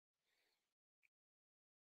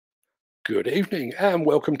Good evening and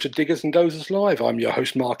welcome to Diggers and Dozers Live. I'm your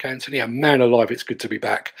host Mark Anthony, and man alive, it's good to be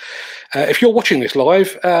back. If you're watching this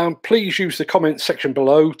live, please use the comments section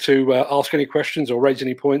below to ask any questions or raise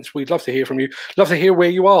any points. We'd love to hear from you. Love to hear where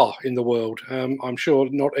you are in the world. I'm sure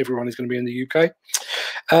not everyone is going to be in the UK.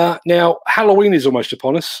 Now, Halloween is almost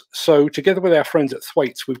upon us, so together with our friends at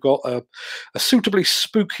Thwaites, we've got a suitably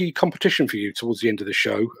spooky competition for you towards the end of the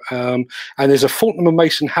show. And there's a Fortnum &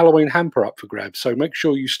 Mason Halloween hamper up for grabs, so make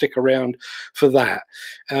sure you stick around for that.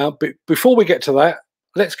 But before we get to that,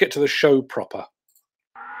 let's get to the show proper.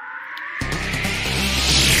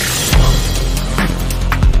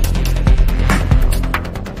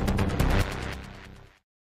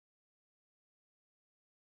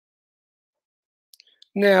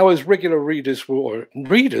 Now, as regular viewers will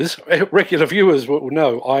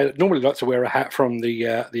know, I normally like to wear a hat from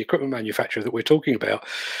the equipment manufacturer that we're talking about.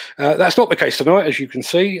 That's not the case tonight, as you can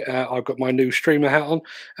see. I've got my new streamer hat on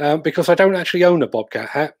because I don't actually own a Bobcat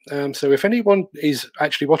hat. So if anyone is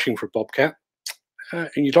actually watching for a Bobcat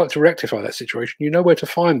and you'd like to rectify that situation, you know where to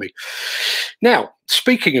find me. Now,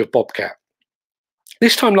 speaking of Bobcat,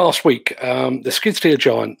 this time last week, the skid steer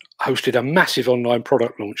giant hosted a massive online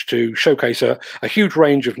product launch to showcase a huge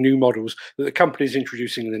range of new models that the company is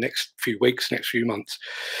introducing in the next few weeks, next few months.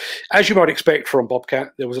 As you might expect from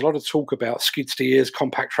Bobcat, there was a lot of talk about skid steers,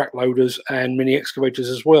 compact track loaders, and mini excavators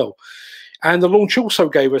as well. And the launch also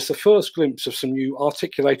gave us the first glimpse of some new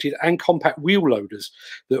articulated and compact wheel loaders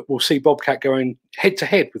that will see Bobcat going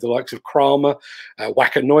head-to-head with the likes of Kramer,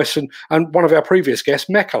 Wacker Neuson, and one of our previous guests,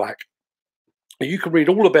 Mechalak. You can read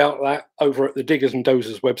all about that over at the Diggers and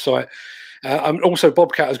Dozers website. Also,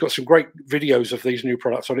 Bobcat has got some great videos of these new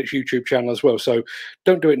products on its YouTube channel as well. So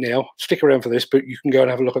don't do it now. Stick around for this, but you can go and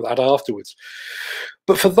have a look at that afterwards.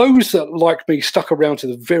 But for those that, like me, stuck around to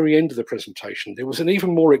the very end of the presentation, there was an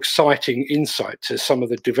even more exciting insight to some of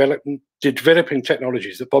the developing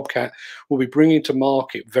technologies that Bobcat will be bringing to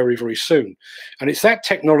market very, very soon. And it's that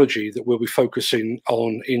technology that we'll be focusing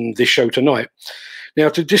on in this show tonight. Now,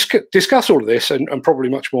 to discuss all of this and probably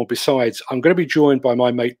much more besides, I'm going to be joined by my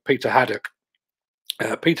mate, Peter Haddock.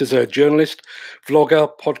 Peter's a journalist, vlogger,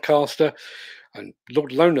 podcaster, and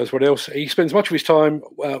Lord alone knows what else. He spends much of his time,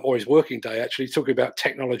 or his working day actually, talking about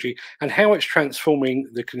technology and how it's transforming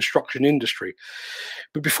the construction industry.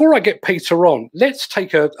 But before I get Peter on, let's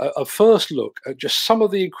take a first look at just some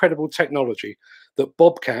of the incredible technology that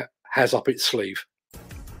Bobcat has up its sleeve.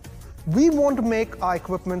 We want to make our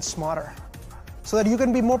equipment smarter, so that you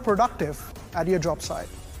can be more productive at your job site.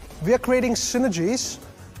 We are creating synergies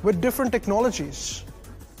with different technologies,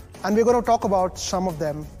 and we're going to talk about some of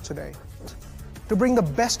them today to bring the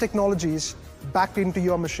best technologies back into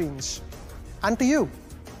your machines and to you.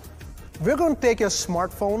 We're going to take your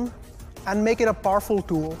smartphone and make it a powerful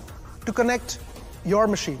tool to connect your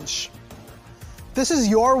machines. This is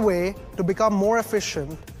your way to become more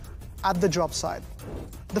efficient at the job site.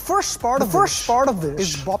 The first part of this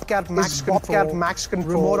is Bobcat Max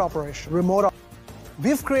Control remote operation.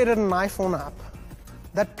 We've created an iPhone app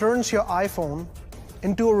that turns your iPhone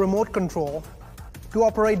into a remote control to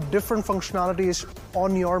operate different functionalities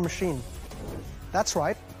on your machine. That's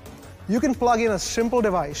right. You can plug in a simple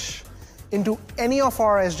device into any of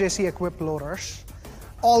our SJC equipped loaders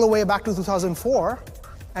all the way back to 2004,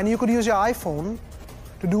 and you could use your iPhone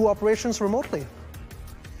to do operations remotely.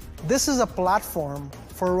 This is a platform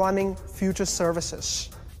for running future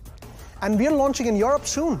services. And we're launching in Europe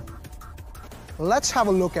soon. Let's have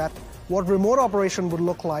a look at what remote operation would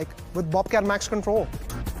look like with Bobcat Max Control.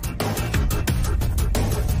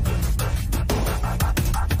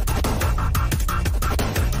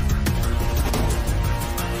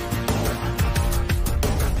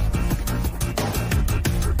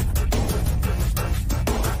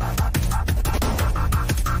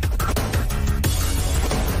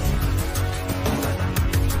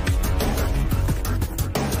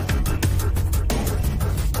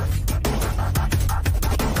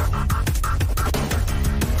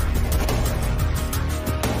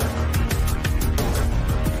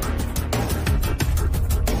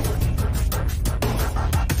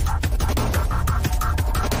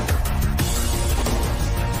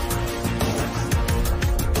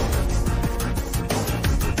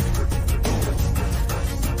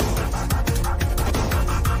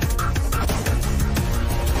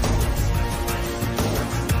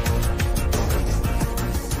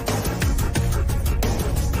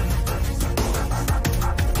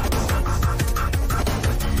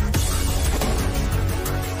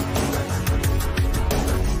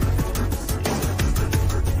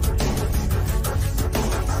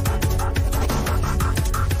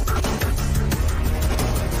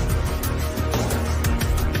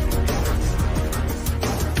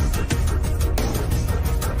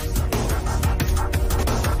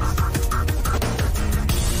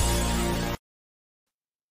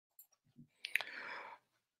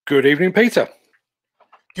 Good evening, Peter.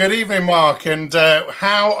 Good evening, Mark, and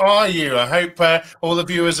how are you? I hope all the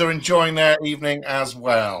viewers are enjoying their evening as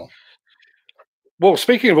well. Well,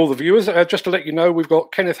 speaking of all the viewers, just to let you know, we've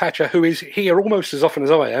got Kenneth Hatcher, who is here almost as often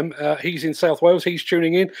as I am. He's in South Wales, he's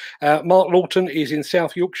tuning in. Mark Lawton is in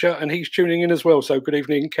South Yorkshire, and he's tuning in as well. So good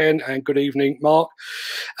evening, Ken, and good evening, Mark.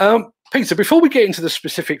 Peter, before we get into the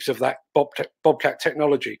specifics of that Bobcat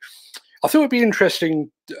technology, I thought it'd be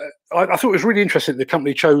interesting. I thought it was really interesting that the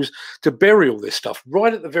company chose to bury all this stuff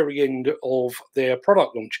right at the very end of their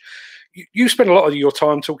product launch. You spend a lot of your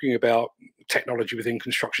time talking about technology within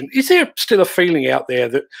construction. Is there still a feeling out there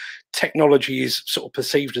that technology is sort of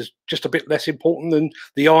perceived as just a bit less important than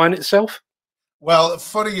the iron itself? Well,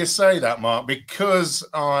 funny you say that, Mark, because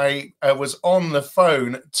I was on the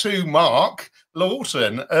phone to Mark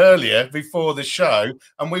Lawton earlier before the show,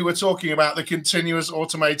 and we were talking about the Continuous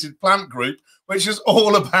Automated Plant Group, which is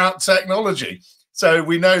all about technology. So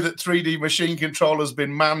we know that 3D machine control has been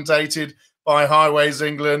mandated by Highways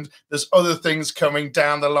England. There's other things coming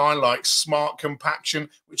down the line like smart compaction,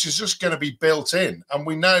 which is just going to be built in. And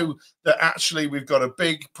we know that actually we've got a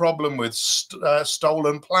big problem with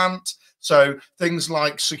stolen plant. So things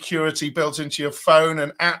like security built into your phone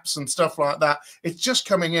and apps and stuff like that, it's just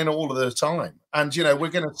coming in all of the time. And, you know, we're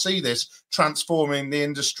going to see this transforming the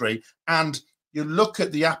industry. And you look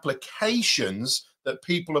at the applications that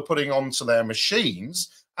people are putting onto their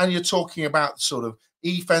machines, and you're talking about sort of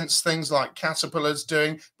e-fence things like Caterpillar's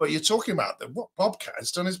doing, but you're talking about what Bobcat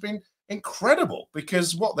has done has been incredible,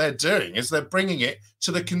 because what they're doing is they're bringing it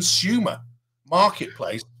to the consumer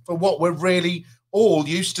marketplace for what we're really all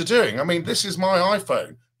used to doing. I mean, this is my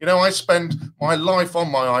iPhone. You know, I spend my life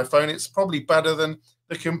on my iPhone. It's probably better than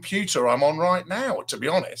the computer I'm on right now, to be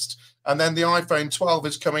honest. And then the iPhone 12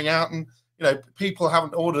 is coming out, and, you know, people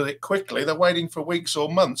haven't ordered it quickly. They're waiting for weeks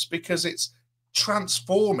or months because it's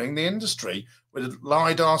transforming the industry with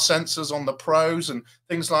LiDAR sensors on the Pros and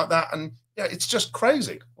things like that. And yeah, it's just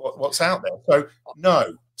crazy what's out there. So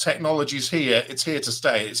no, technology's here. It's here to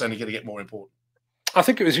stay. It's only going to get more important. I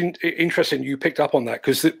think it was interesting you picked up on that,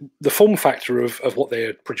 because the form factor of what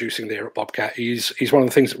they're producing there at Bobcat is one of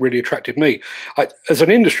the things that really attracted me. As an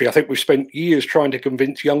industry, I think we've spent years trying to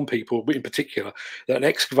convince young people, in particular, that an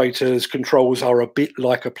excavator's controls are a bit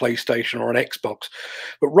like a PlayStation or an Xbox.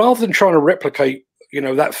 But rather than trying to replicate, you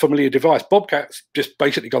know, that familiar device, Bobcat's just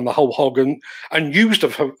basically gone the whole hog and used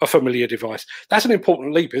a familiar device. That's an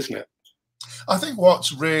important leap, isn't it? I think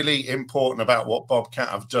what's really important about what Bobcat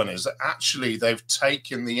have done is that actually they've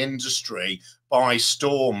taken the industry by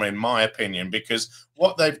storm, in my opinion, because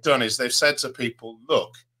what they've done is they've said to people, look,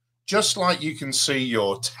 just like you can see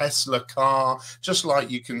your Tesla car, just like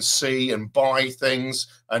you can see and buy things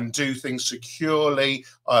and do things securely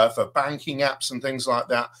for banking apps and things like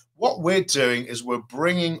that, what we're doing is we're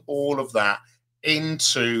bringing all of that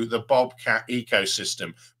into the Bobcat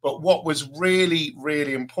ecosystem. But what was really,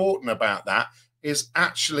 really important about that is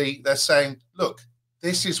actually they're saying, look,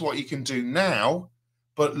 this is what you can do now,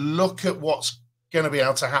 but look at what's going to be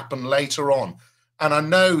able to happen later on. And I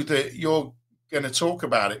know that you're going to talk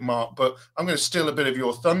about it, Mark, but I'm going to steal a bit of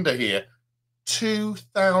your thunder here.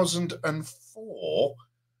 2004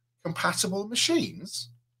 compatible machines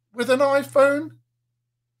with an iPhone.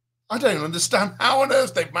 I don't understand how on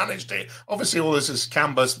earth they've managed it. Obviously, all this is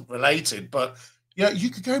CAN bus related, but yeah, you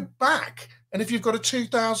could go back, and if you've got a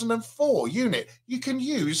 2004 unit, you can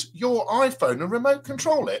use your iPhone and remote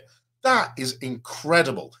control it. That is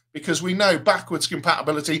incredible, because we know backwards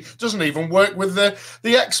compatibility doesn't even work with the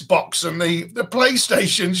Xbox and the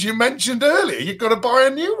PlayStations you mentioned earlier. You've got to buy a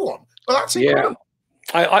new one. Well, that's incredible. Yeah.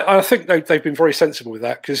 I think they've been very sensible with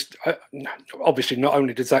that, because obviously not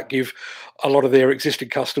only does that give a lot of their existing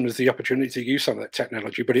customers the opportunity to use some of that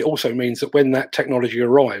technology, but it also means that when that technology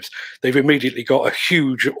arrives, they've immediately got a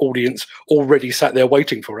huge audience already sat there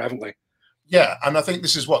waiting for it, haven't they? Yeah, and I think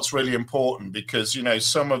this is what's really important, because, you know,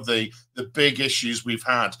 some of the big issues we've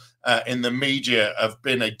had in the media have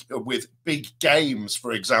been with big games,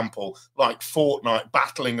 for example, like Fortnite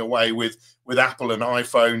battling away with Apple and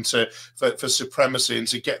iPhone for supremacy and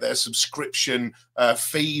to get their subscription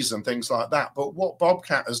fees and things like that. But what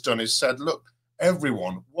Bobcat has done is said, look,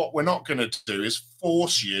 everyone, what we're not going to do is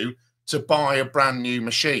force you to buy a brand new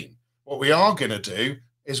machine. What we are going to do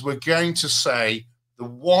is we're going to say, the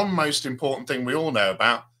one most important thing we all know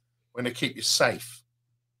about, we're going to keep you safe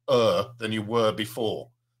than you were before.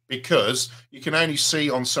 Because you can only see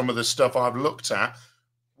on some of the stuff I've looked at,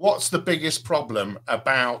 what's the biggest problem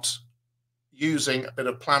about using a bit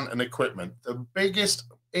of plant and equipment? The biggest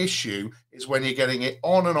issue is when you're getting it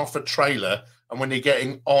on and off a trailer and when you're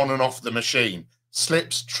getting on and off the machine.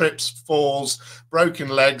 Slips, trips, falls, broken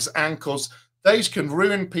legs, ankles. These can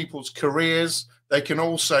ruin people's careers. They can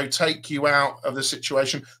also take you out of the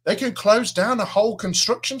situation. They can close down a whole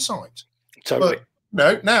construction site. Totally. But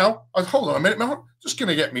no, now, hold on a minute, Mark. Just going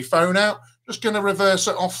to get my phone out. Just going to reverse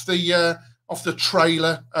it off the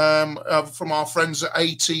trailer from our friends at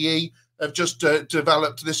ATE. Have just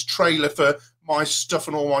developed this trailer for my stuff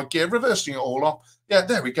and all my gear, reversing it all off. Yeah,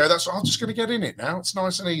 there we go. I'm just going to get in it now. It's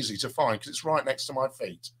nice and easy to find because it's right next to my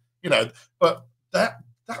feet. But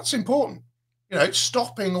that's important.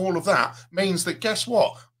 Stopping all of that means that, guess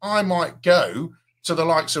what? I might go to the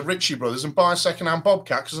likes of Ritchie Brothers and buy a second-hand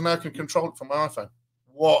Bobcat because I know I can control it from my iPhone.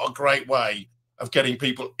 What a great way of getting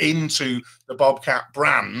people into the Bobcat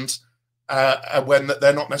brand when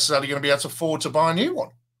they're not necessarily going to be able to afford to buy a new one.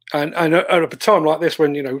 And at a time like this,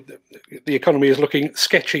 when the economy is looking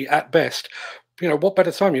sketchy at best, what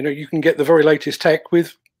better time? You can get the very latest tech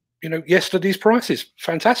with yesterday's prices.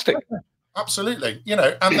 Fantastic. Absolutely.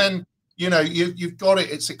 And then you've got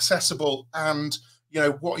it. It's accessible, and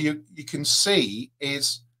what you can see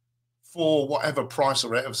is, for whatever price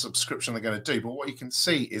or rate of subscription they're going to do, but what you can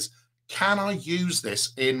see is, can I use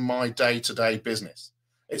this in my day-to-day business?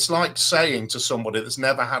 It's like saying to somebody that's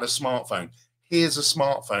never had a smartphone, here's a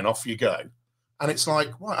smartphone, off you go. And it's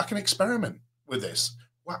like, well, I can experiment with this.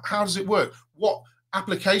 How does it work? What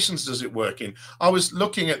applications does it work in? I was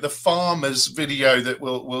looking at the farmers video that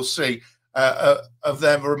we'll see of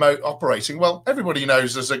their remote operating. Well, everybody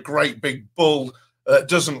knows there's a great big bull that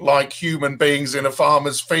doesn't like human beings in a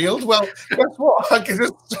farmer's field. Well, guess what? I can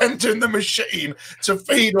just send in the machine to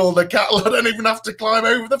feed all the cattle. I don't even have to climb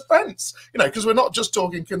over the fence, because we're not just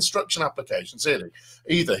talking construction applications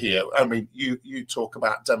either here. I mean, you talk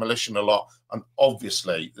about demolition a lot, and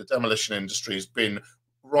obviously the demolition industry has been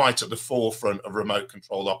right at the forefront of remote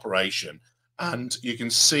controlled operation, and you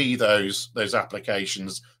can see those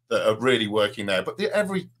applications that are really working there. But the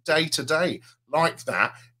every day-to-day like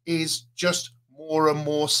that is just more and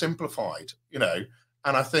more simplified, and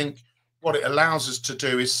I think what it allows us to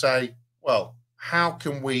do is say, well, how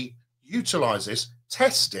can we utilize this,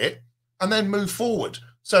 test it, and then move forward?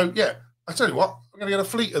 So yeah, I tell you what, I'm going to get a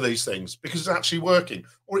fleet of these things because it's actually working,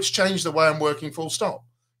 or it's changed the way I'm working, full stop.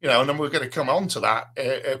 And then we're going to come on to that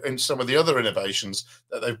in some of the other innovations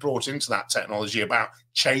that they've brought into that technology about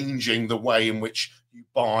changing the way in which you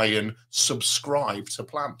buy and subscribe to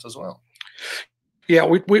plant as well. Yeah,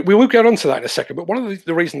 we will get onto that in a second. But one of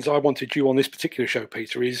the reasons I wanted you on this particular show,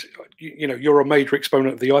 Peter, is you're a major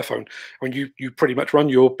exponent of the iPhone. I mean, you pretty much run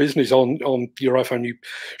your business on your iPhone. You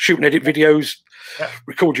shoot and edit videos,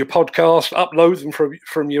 record your podcast, upload them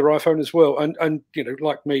from your iPhone as well. And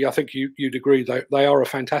like me, I think you'd agree they are a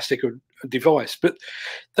fantastic device, but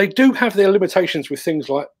they do have their limitations with things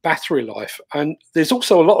like battery life. And there's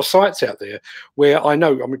also a lot of sites out there where I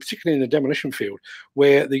know, particularly in the demolition field,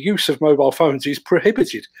 where the use of mobile phones is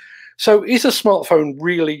prohibited. So is a smartphone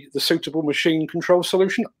really the suitable machine control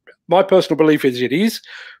solution? My personal belief is it is,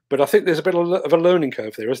 but I think there's a bit of a learning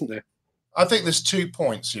curve there, isn't there? I think there's 2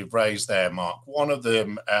 points you've raised there, Mark. One of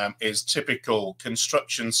them is typical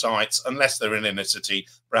construction sites, unless they're in inner city,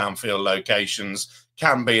 brownfield locations,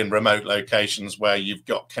 can be in remote locations where you've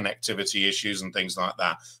got connectivity issues and things like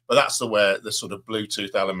that. But that's where the sort of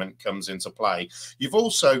Bluetooth element comes into play. You've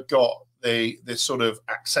also got the sort of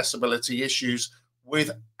accessibility issues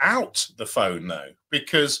without the phone, though,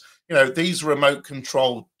 because these remote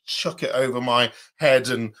control, chuck it over my head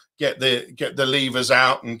and get the levers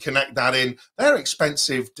out and connect that in. They're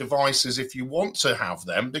expensive devices if you want to have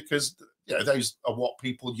them, because those are what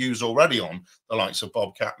people use already on the likes of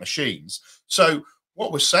Bobcat machines. So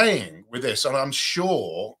what we're saying with this, and I'm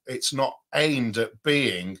sure it's not aimed at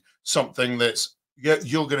being something that's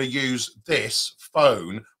you're going to use this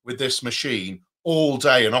phone with this machine all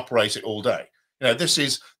day and operate it all day. This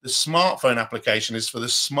is the smartphone application is for the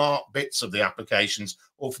smart bits of the applications,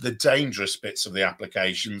 or for the dangerous bits of the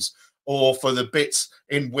applications, or for the bits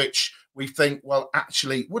in which we think, well,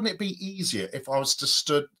 actually, wouldn't it be easier if I was to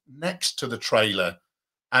stood next to the trailer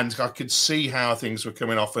and I could see how things were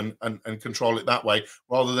coming off and control it that way,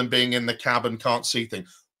 rather than being in the cab and can't see things.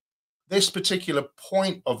 This particular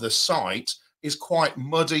point of the site is quite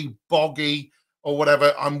muddy, boggy, or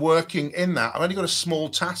whatever. I'm working in that. I've only got a small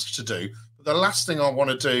task to do. But the last thing I want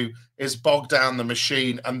to do is bog down the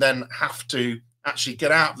machine and then have to actually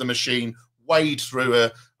get out of the machine, wade through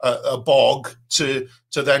a bog to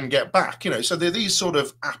then get back. So there are these sort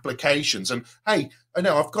of applications. And hey, I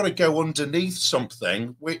know I've got to go underneath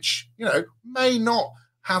something which may not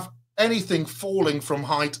have anything falling from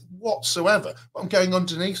height whatsoever, but I'm going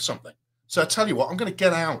underneath something. So I tell you what, I'm going to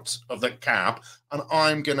get out of the cab and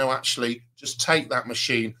I'm going to actually just take that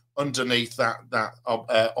machine underneath that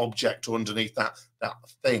object, or underneath that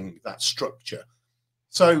thing, that structure.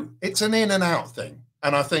 So it's an in and out thing.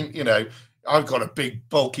 And I think, you know, I've got a big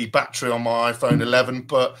bulky battery on my iPhone 11,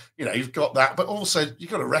 but you know, you've got that, but also you've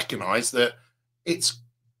got to recognize that it's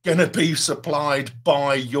going to be supplied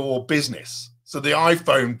by your business. So the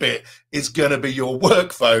iPhone bit is going to be your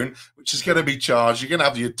work phone, which is going to be charged. You're going to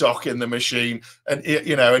have your dock in the machine, and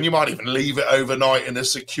you know, and you might even leave it overnight in a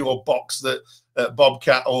secure box that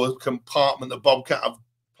Bobcat, or a compartment that Bobcat have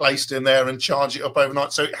placed in there, and charge it up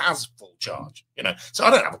overnight, so it has full charge. You know, so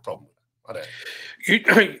I don't have a problem with that. I don't.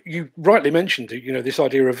 You rightly mentioned, you know, this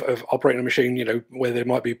idea of operating a machine, you know, where there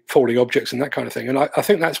might be falling objects and that kind of thing. And I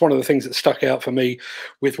think that's one of the things that stuck out for me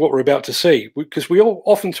with what we're about to see, because we all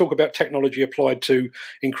often talk about technology applied to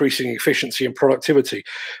increasing efficiency and productivity.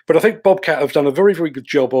 But I think Bobcat have done a very, very good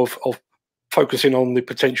job of focusing on the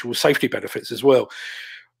potential safety benefits as well.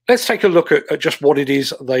 Let's take a look at just what it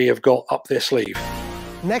is they have got up their sleeve.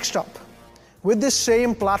 Next up, with this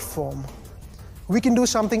same platform, we can do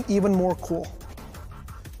something even more cool.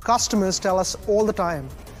 Customers tell us all the time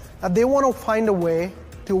that they want to find a way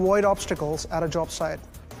to avoid obstacles at a job site.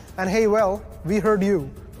 And hey, well, we heard you.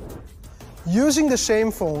 Using the same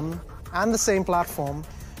phone and the same platform,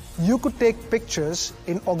 you could take pictures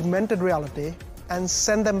in augmented reality and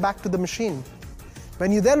send them back to the machine.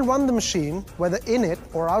 When you then run the machine, whether in it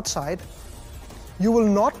or outside, you will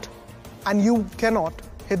not and you cannot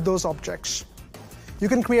hit those objects. You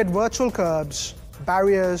can create virtual curbs,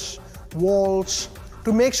 barriers, walls,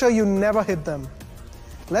 to make sure you never hit them.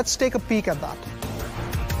 Let's take a peek at that.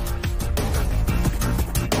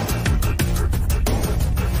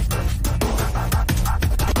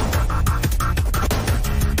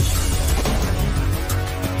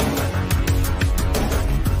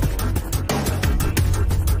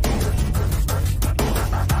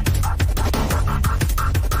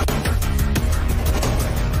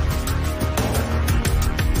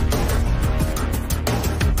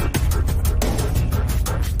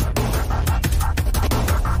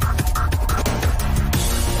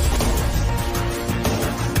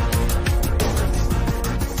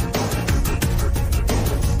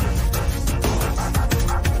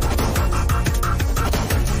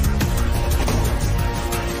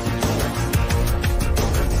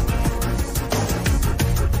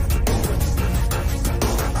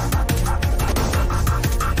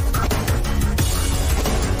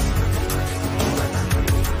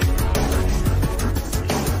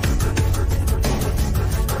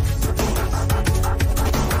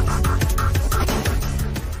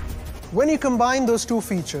 When you combine those two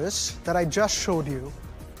features that I just showed you,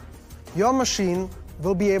 your machine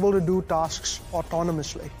will be able to do tasks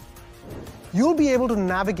autonomously. You'll be able to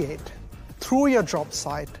navigate through your job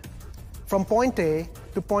site from point A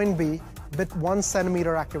to point B with 1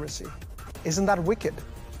 centimeter accuracy. Isn't that wicked?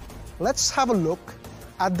 Let's have a look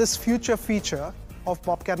at this future feature of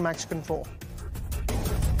Bobcat Max Control.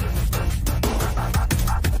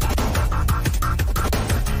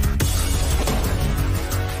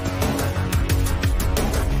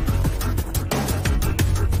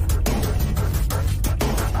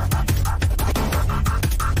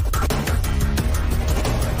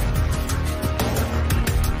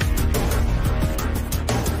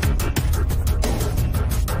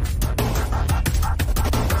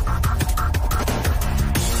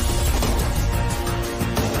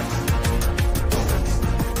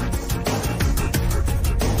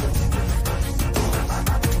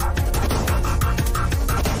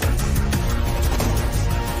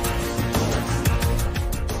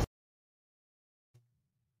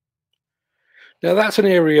 Now, that's an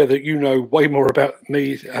area that you know way more about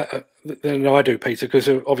me than I do, Peter, because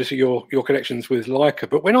of obviously your connections with Leica.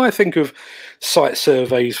 But when I think of site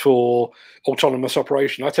surveys for autonomous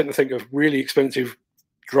operation, I tend to think of really expensive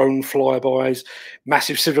drone flybys,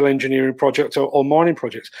 massive civil engineering projects, or mining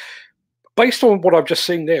projects. Based on what I've just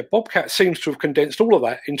seen there, Bobcat seems to have condensed all of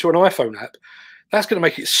that into an iPhone app. That's going to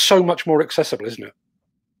make it so much more accessible, isn't it?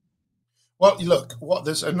 Well, look,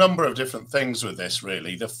 there's a number of different things with this,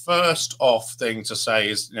 really. The first off thing to say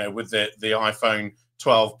is, you know, with the iPhone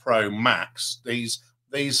 12 Pro Max, these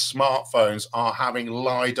smartphones are having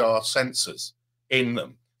LiDAR sensors in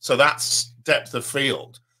them. So that's depth of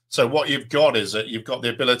field. So what you've got is that you've got the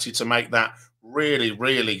ability to make that really,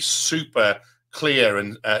 really super clear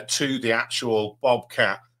and to the actual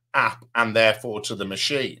Bobcat app, and therefore to the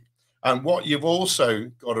machine. And what you've also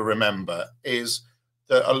got to remember is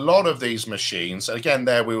that a lot of these machines, again,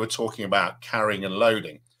 there we were talking about carrying and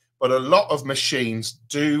loading, but a lot of machines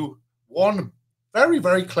do one very,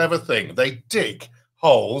 very clever thing. They dig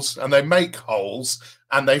holes and they make holes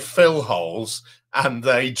and they fill holes and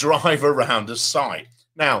they drive around a site.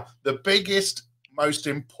 Now, the biggest, most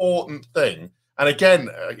important thing, and again,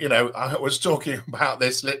 you know, I was talking about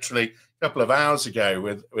this literally a couple of hours ago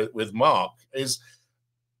with Mark, is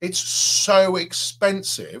it's so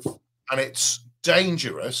expensive and it's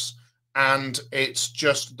dangerous, and it's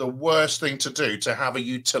just the worst thing to do to have a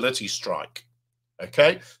utility strike.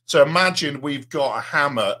 Okay, so imagine we've got a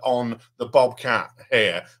hammer on the Bobcat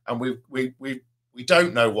here, and we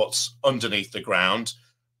don't know what's underneath the ground.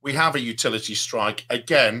 We have a utility strike.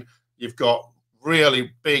 Again, you've got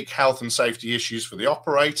really big health and safety issues for the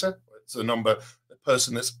operator. It's the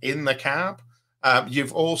person that's in the cab.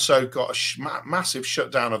 You've also got a massive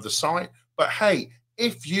shutdown of the site. But hey,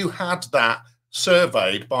 if you had that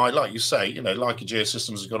surveyed by, like you say, you know, Leica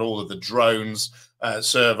Geosystems has got all of the drones,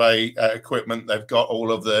 survey equipment. They've got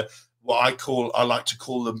all of the, what I like to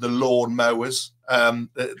call them the lawn mowers,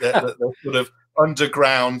 the sort of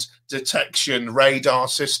underground detection radar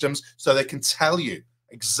systems, so they can tell you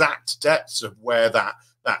exact depths of where that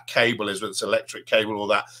cable is, whether it's electric cable or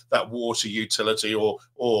that water utility,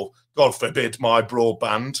 or God forbid my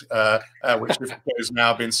broadband, which has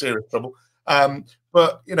now been serious trouble.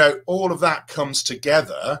 But you know, all of that comes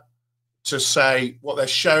together to say what they're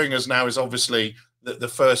showing us now is obviously the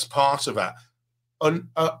first part of that,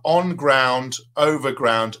 on ground,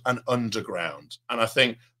 overground, and underground. And I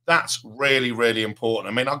think that's really, really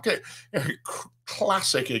important. I mean, I'll get a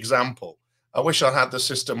classic example. I wish I had the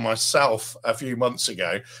system myself a few months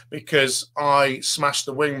ago, because I smashed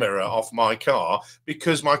the wing mirror off my car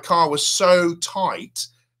because my car was so tight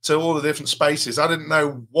to all the different spaces. I didn't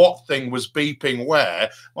know what thing was beeping where.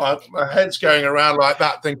 My head's going around like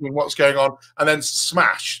that, thinking what's going on, and then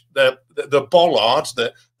smash the bollard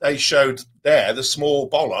that they showed there. The small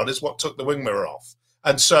bollard is what took the wing mirror off.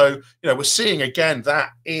 And so, you know, we're seeing again that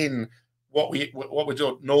in what we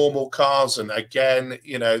do normal cars, and again,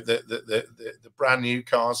 you know, the brand new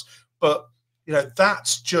cars. But you know,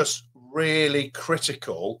 that's just really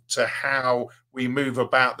critical to how we move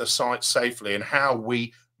about the site safely and how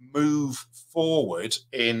we move forward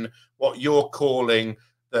in what you're calling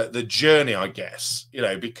the journey, I guess, you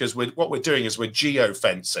know, because what we're doing is we're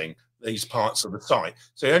geofencing these parts of the site.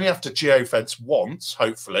 So you only have to geofence once,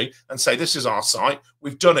 hopefully, and say, this is our site.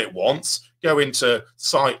 We've done it once. Go into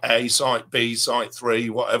site A, site B, site 3,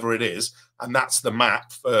 whatever it is. And that's the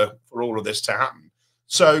map for all of this to happen.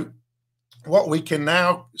 So what we can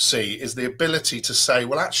now see is the ability to say,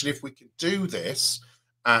 well, actually, if we can do this,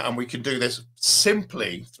 and we can do this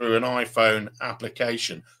simply through an iPhone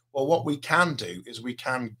application, well, what we can do is we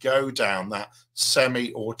can go down that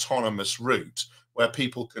semi-autonomous route where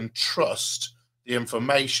people can trust the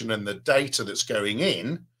information and the data that's going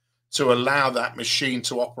in to allow that machine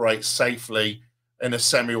to operate safely in a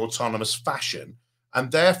semi-autonomous fashion.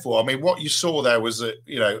 And therefore, I mean, what you saw there was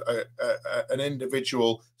an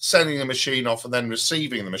individual sending the machine off and then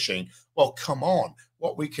receiving the machine. Well, come on.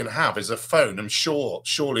 What we can have is a phone. I'm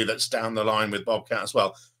surely that's down the line with Bobcat as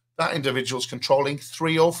well. That individual's controlling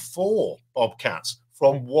 3 or 4 Bobcats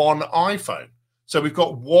from one iPhone. So we've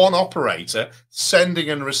got one operator sending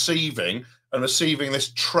and receiving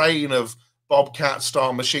this train of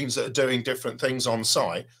Bobcat-style machines that are doing different things on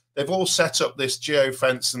site. They've all set up this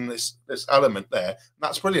geofence and this element there. And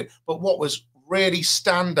that's brilliant. But what was really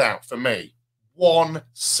stand out for me, 1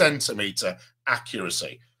 centimetre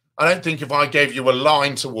accuracy. I don't think if I gave you a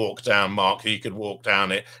line to walk down, Mark, you could walk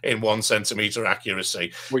down it in 1 centimetre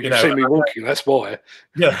accuracy. Well, you've seen me walking, that's why.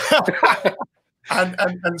 Yeah.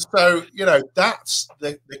 and so, you know, that's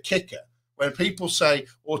the kicker. When people say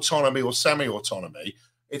autonomy or semi-autonomy,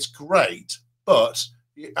 it's great, but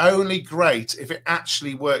only great if it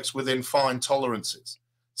actually works within fine tolerances.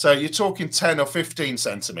 So you're talking 10 or 15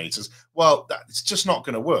 centimetres. Well, it's just not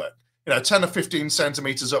going to work. You know, 10 or 15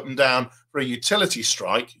 centimetres up and down for a utility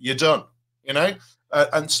strike, you're done, you know?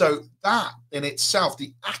 And so that in itself,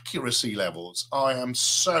 the accuracy levels, I am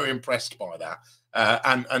so impressed by that.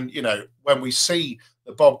 And you know, when we see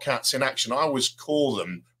the Bobcats in action, I always call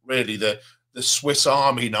them really the Swiss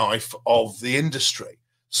Army knife of the industry.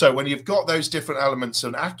 So when you've got those different elements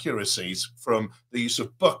and accuracies from the use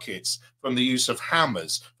of buckets, from the use of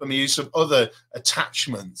hammers, from the use of other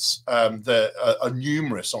attachments that are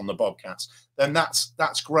numerous on the Bobcats, then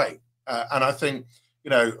that's great. And I think, you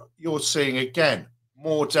know, you're seeing, again,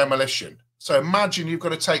 more demolition. So imagine you've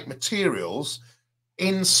got to take materials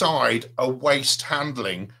inside a waste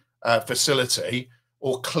handling facility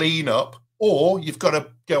or clean up, or you've got to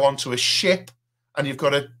go onto a ship and you've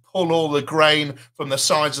got to pull all the grain from the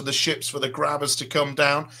sides of the ships for the grabbers to come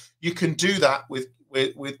down. You can do that with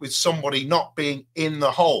somebody not being in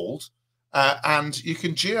the hold and you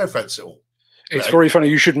can geofence it all. It's very funny.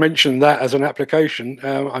 You should mention that as an application.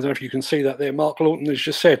 I don't know if you can see that there. Mark Lawton has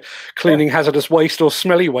just said cleaning hazardous waste or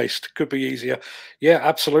smelly waste could be easier. Yeah,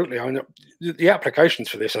 absolutely. I mean, the applications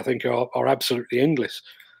for this, I think, are absolutely endless.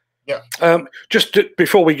 Yeah. Just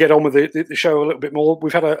before we get on with the show a little bit more,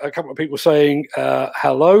 we've had a couple of people saying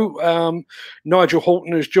hello. Nigel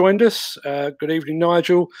Horton has joined us. Good evening,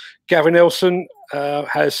 Nigel. Gavin Elson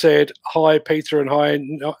has said hi, Peter, and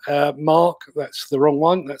hi, Mark. That's the wrong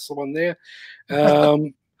one. That's the one there.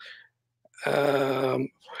 I'm going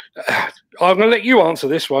to let you answer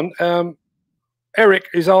this one. Eric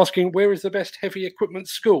is asking, where is the best heavy equipment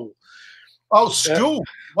school? Oh, school.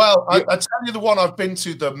 Well, I tell you, the one I've been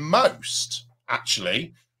to the most,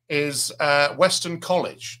 actually, is Western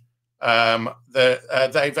College.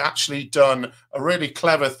 They've actually done a really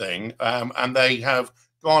clever thing, and they have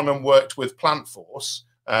gone and worked with Plant Force.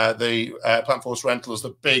 Plant Force Rental is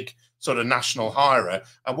the big sort of national hirer.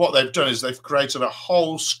 And what they've done is they've created a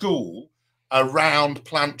whole school around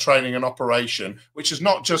plant training and operation, which is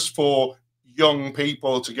not just for young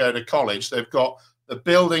people to go to college. They've got the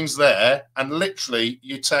buildings there, and literally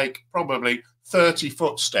you take probably 30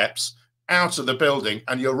 footsteps out of the building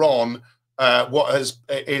and you're on what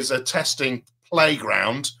is a testing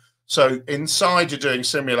playground. So inside you're doing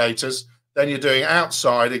simulators, then you're doing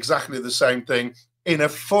outside exactly the same thing in a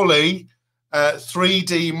fully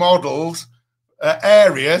 3D modeled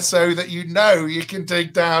area, so that you know you can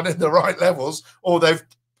dig down in the right levels, or they've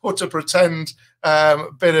put a pretend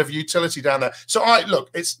bit of utility down there. So look,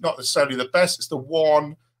 it's not necessarily the best. It's the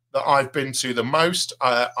one that I've been to the most.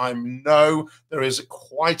 I know there is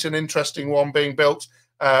quite an interesting one being built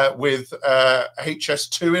with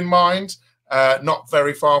HS2 in mind, not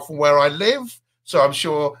very far from where I live. So I'm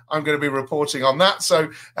sure I'm going to be reporting on that. So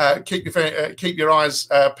keep your eyes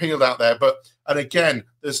peeled out there. And again,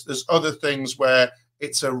 there's other things where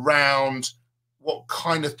it's around what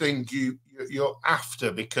kind of thing you're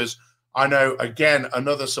after, because I know, again,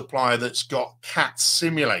 another supplier that's got cat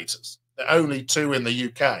simulators. There are only 2 in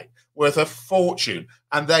the UK, worth a fortune,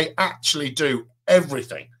 and they actually do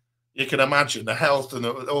everything you can imagine, the health and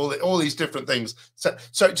all these different things. So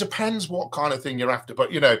it depends what kind of thing you're after. But,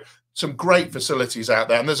 some great facilities out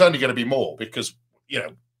there, and there's only going to be more because,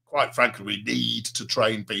 quite frankly, we need to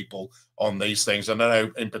train people on these things. And I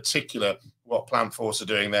know in particular what Plant Force are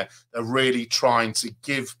doing there. They're really trying to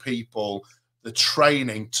give people the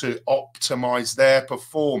training to optimize their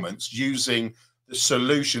performance using the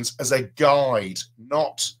solutions as a guide.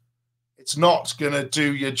 It's not going to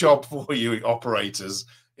do your job for you, operators.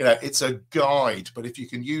 It's a guide. But if you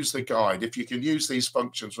can use the guide, if you can use these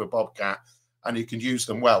functions for Bobcat and you can use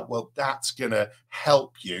them well, that's going to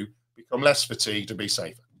help you become less fatigued and be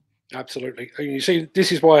safer. Absolutely. You see,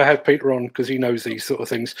 this is why I have Peter on, because he knows these sort of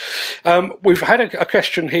things. We've had a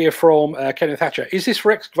question here from Kenneth Hatcher. Is this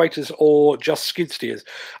for excavators or just skid steers?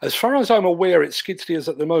 As far as I'm aware, it's skid steers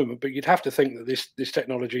at the moment, but you'd have to think that this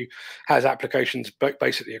technology has applications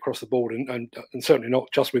basically across the board, and certainly not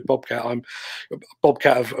just with Bobcat.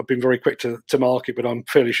 Bobcat have been very quick to market, but I'm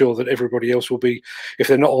fairly sure that everybody else will be, if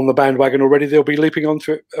they're not on the bandwagon already, they'll be leaping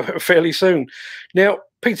onto it fairly soon. Now,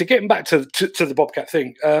 Peter, getting back to the Bobcat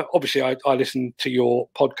thing, obviously I listen to your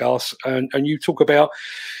podcast and you talk about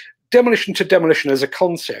demolition to demolition as a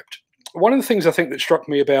concept. One of the things I think that struck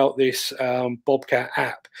me about this Bobcat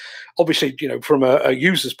app, obviously, from a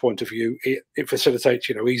user's point of view, it facilitates,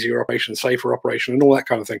 easier operation, safer operation, and all that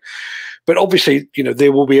kind of thing. But obviously,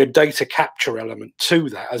 there will be a data capture element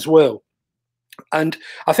to that as well. And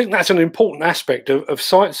I think that's an important aspect of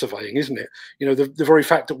site surveying, isn't it? The very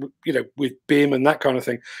fact that, with BIM and that kind of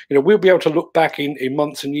thing, we'll be able to look back in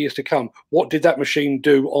months and years to come. What did that machine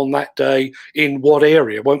do on that day in what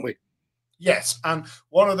area, won't we? Yes. And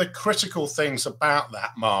one of the critical things about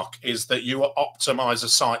that, Mark, is that you optimize a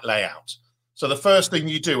site layout. So the first thing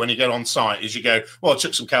you do when you get on site is you go, well, I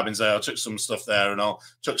took some cabins there, I took some stuff there, and I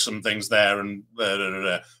took some things there, and blah, blah, blah,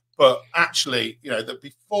 blah. But actually, that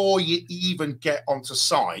before you even get onto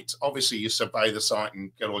site, obviously you survey the site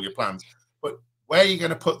and get all your plans. But where are you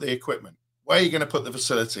going to put the equipment? Where are you going to put the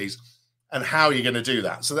facilities? And how are you going to do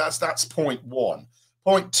that? So that's point one.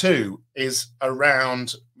 Point two is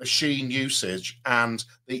around machine usage and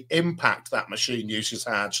the impact that machine usage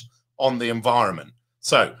has on the environment.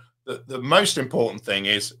 So the most important thing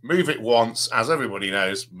is move it once, as everybody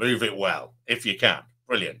knows, move it well if you can.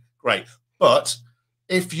 Brilliant. Great. But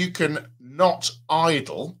if you can not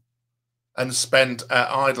idle and spend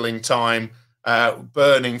idling time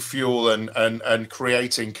burning fuel and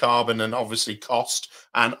creating carbon and obviously cost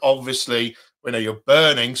and obviously We know you're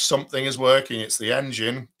burning, something is working, it's the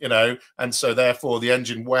engine, you know, and so therefore the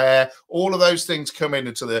engine wear, all of those things come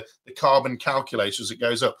into the carbon calculator as it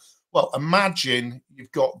goes up. Well, imagine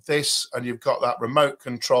you've got this and you've got that remote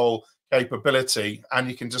control capability, and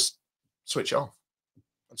you can just switch it on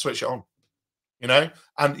and switch it on, you know,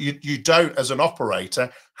 and you don't, as an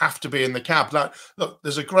operator, have to be in the cab. Like, look,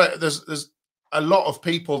 there's a lot of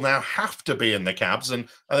people now have to be in the cabs, and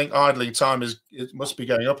I think idling time it must be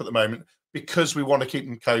going up at the moment, because we want to keep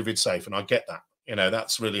them COVID safe. And I get that, you know,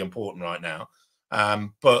 that's really important right now.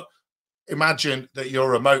 But imagine that you're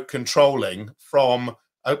remote controlling from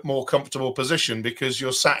a more comfortable position because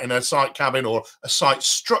you're sat in a site cabin or a site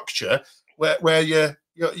structure where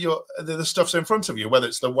the stuff's in front of you, whether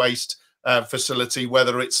it's the waste facility,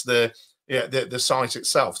 whether it's the site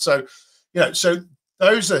itself. So, you know, so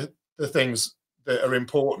those are the things that are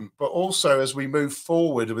important. But also, as we move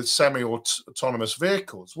forward with semi-autonomous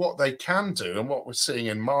vehicles, what they can do, and what we're seeing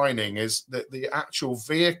in mining, is that the actual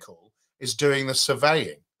vehicle is doing the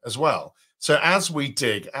surveying as well. So as we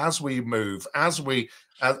dig, as we move, as we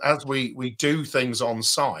do things on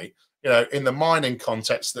site, you know, in the mining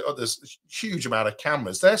context, there's a huge amount of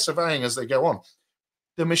cameras. They're surveying as they go on.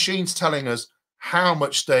 The machine's telling us how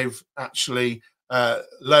much they've actually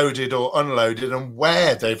loaded or unloaded, and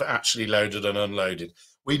where they've actually loaded and unloaded.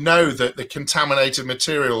 We know that the contaminated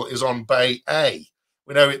material is on bay A.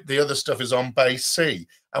 We know the other stuff is on bay C,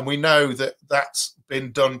 and we know that that's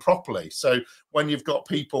been done properly. So when you've got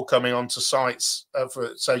people coming onto sites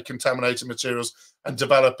for, say, contaminated materials and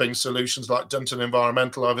developing solutions like Dunton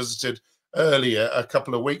Environmental I visited earlier a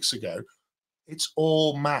couple of weeks ago, it's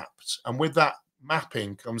all mapped. And with that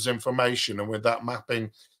mapping comes information, and with that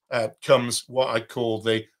mapping comes what I call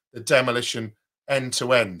the demolition end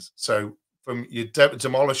to end. So from your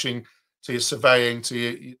demolishing to your surveying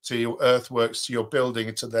to your earthworks to your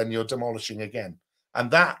building to then your demolishing again,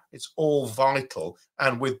 and that is all vital.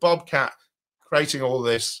 And with Bobcat creating all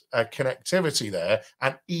this connectivity there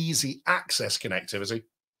and easy access connectivity,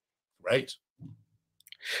 great.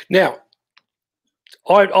 Now,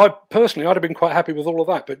 I personally, I'd have been quite happy with all of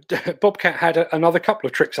that, but Bobcat had another couple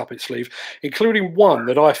of tricks up its sleeve, including one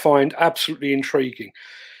that I find absolutely intriguing.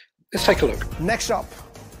 Let's take a look. Next up,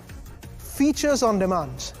 features on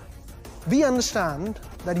demand. We understand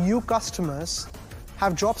that you customers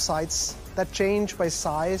have job sites that change by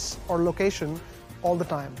size or location all the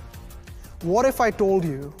time. What if I told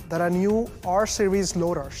you that our new R-Series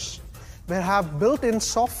loaders will have built-in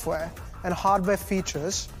software and hardware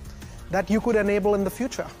features that you could enable in the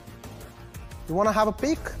future? You want to have a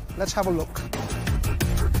peek? Let's have a look.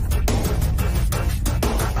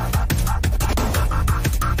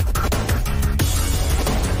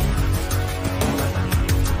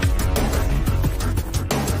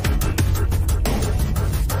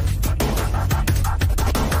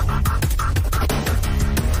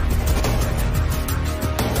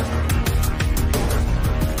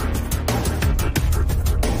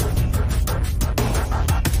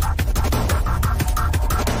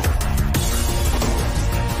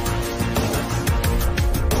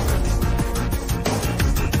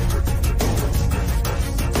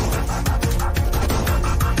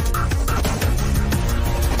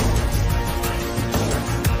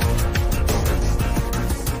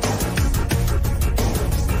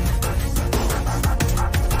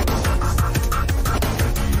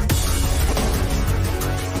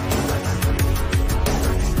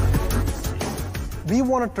 We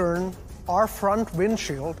want to turn our front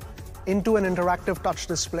windshield into an interactive touch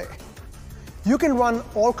display. You can run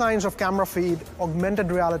all kinds of camera feed,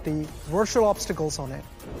 augmented reality, virtual obstacles on it.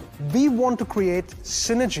 We want to create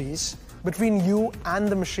synergies between you and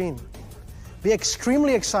the machine. We're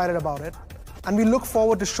extremely excited about it, and we look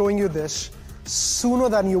forward to showing you this sooner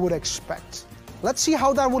than you would expect. Let's see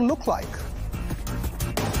how that would look like.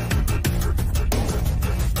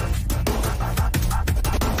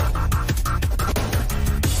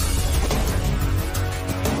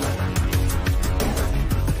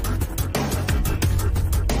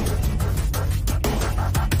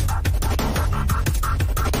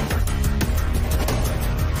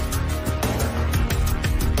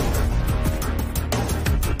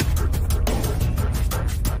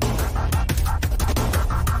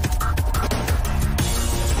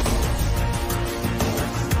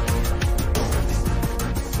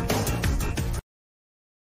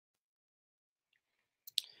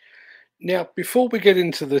 Now, before we get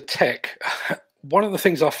into the tech, one of the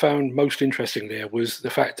things I found most interesting there was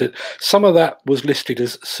the fact that some of that was listed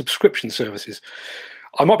as subscription services.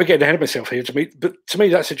 I might be getting ahead of myself here, but to me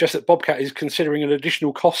that suggests that Bobcat is considering an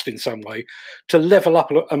additional cost in some way to level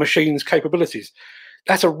up a machine's capabilities.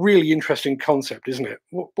 That's a really interesting concept, isn't it?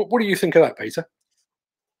 What do you think of that, Peter?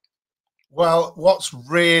 Well, what's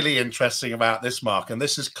really interesting about this, Mark, and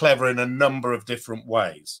this is clever in a number of different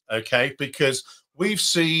ways, okay? Because we've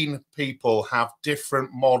seen people have different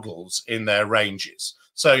models in their ranges.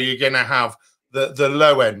 So you're going to have the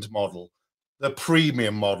low-end model, the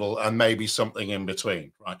premium model, and maybe something in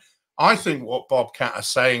between, right? I think what Bobcat are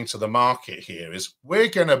saying to the market here is we're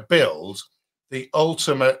going to build the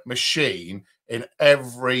ultimate machine in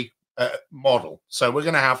every model. So we're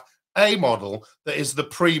going to have a model that is the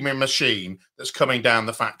premium machine that's coming down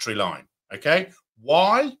the factory line. Okay.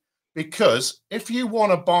 Why? Because if you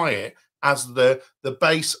want to buy it as the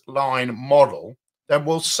baseline model, then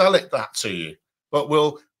we'll sell it that to you, but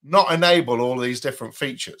we'll not enable all these different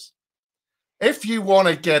features. If you want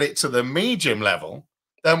to get it to the medium level,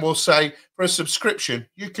 then we'll say for a subscription,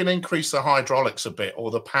 you can increase the hydraulics a bit or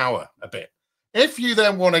the power a bit. If you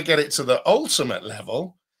then want to get it to the ultimate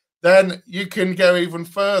level, then you can go even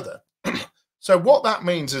further. So what that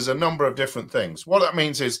means is a number of different things. What that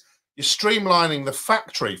means is you're streamlining the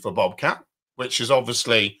factory for Bobcat, which is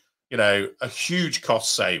obviously, you know, a huge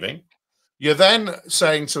cost saving. You're then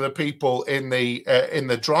saying to the people in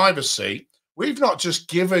the driver's seat, we've not just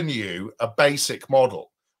given you a basic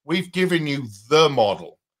model. We've given you the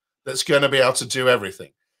model that's going to be able to do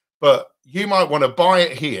everything. But you might want to buy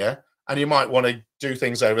it here and you might want to do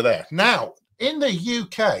things over there. Now, in the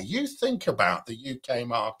UK, you think about the UK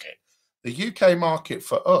market. The UK market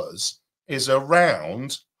for us is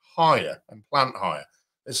around hire and plant hire.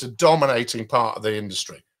 It's a dominating part of the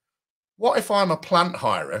industry. What if I'm a plant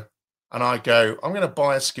hirer and I go, I'm going to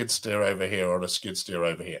buy a skid steer over here or a skid steer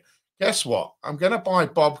over here? Guess what? I'm going to buy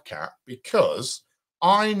Bobcat because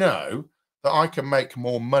I know that I can make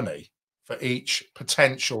more money for each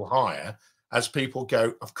potential hire as people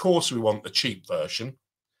go, of course we want the cheap version.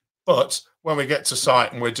 But when we get to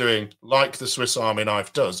site and we're doing like the Swiss Army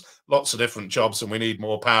knife does, lots of different jobs and we need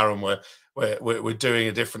more power and we're doing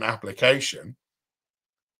a different application,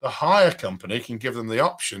 the hire company can give them the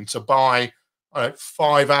option to buy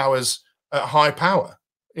 5 hours at high power,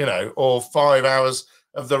 you know, or 5 hours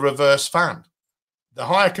of the reverse fan. The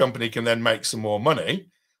hire company can then make some more money.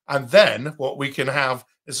 And then what we can have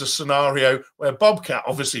is a scenario where Bobcat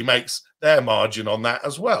obviously makes their margin on that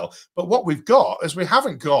as well. But what we've got is we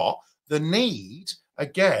haven't got the need,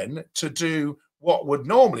 again, to do what would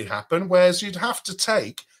normally happen, whereas you'd have to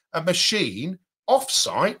take a machine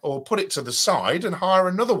off-site or put it to the side and hire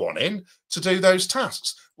another one in to do those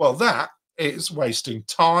tasks. Well, that is wasting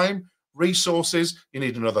time, resources. You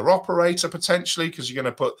need another operator potentially because you're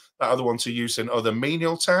going to put that other one to use in other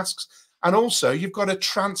menial tasks. And also you've got to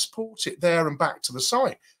transport it there and back to the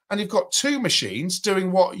site. And you've got two machines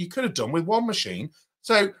doing what you could have done with one machine.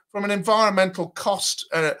 So from an environmental cost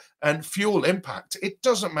and fuel impact, it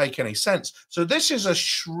doesn't make any sense. So this is a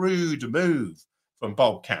shrewd move from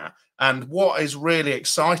Bobcat. And what is really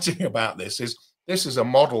exciting about this is a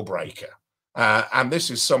model breaker. And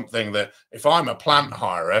this is something that if I'm a plant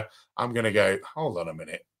hirer, I'm going to go, hold on a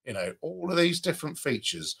minute, you know, all of these different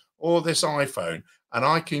features, or this iPhone, and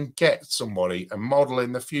I can get somebody a model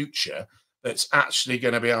in the future that's actually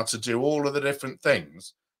going to be able to do all of the different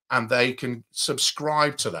things, and they can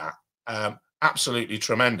subscribe to that. Absolutely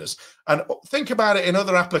tremendous. And think about it in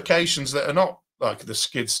other applications that are not like the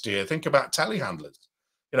skid steer. Think about telehandlers.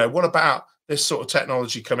 You know, what about this sort of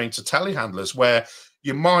technology coming to telehandlers where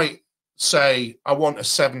you might say, I want a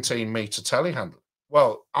 17-meter telehandler.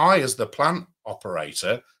 Well, I, as the plant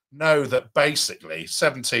operator, know that basically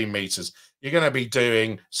 17 meters, you're going to be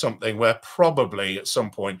doing something where probably at some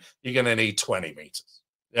point you're going to need 20 meters.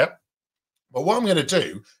 Yep. But what I'm going to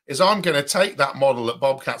do is I'm going to take that model that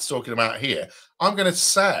Bobcat's talking about here. I'm going to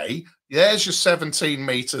say, there's your 17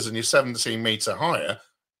 meters and your 17-meter hire.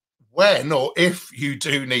 When or if you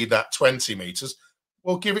do need that 20 meters,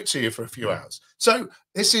 we'll give it to you for a few hours. So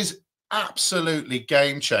this is absolutely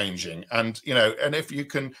game-changing. And, you know, and if you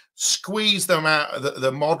can squeeze them out of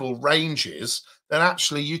the model ranges, then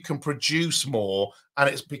actually you can produce more and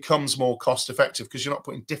it becomes more cost-effective because you're not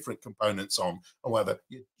putting different components on or whatever.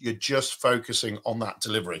 You're just focusing on that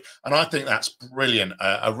delivery. And I think that's brilliant,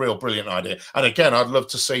 a real brilliant idea. And again, I'd love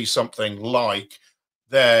to see something like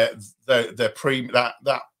that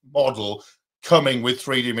model coming with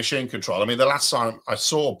 3D machine control. I mean, the last time I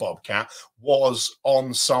saw Bobcat was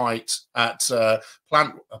on site at a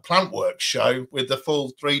plant work show with the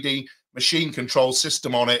full 3D machine control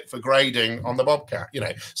system on it for grading on the Bobcat, you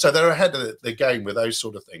know. So they're ahead of the game with those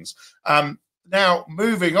sort of things. Now,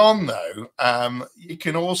 moving on, though, you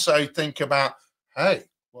can also think about, hey,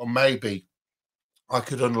 well, maybe I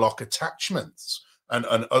could unlock attachments and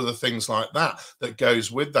other things like that that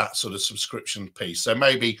goes with that sort of subscription piece. So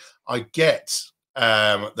maybe I get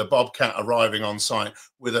the Bobcat arriving on site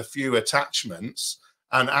with a few attachments,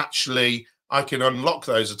 and actually I can unlock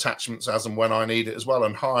those attachments as and when I need it as well,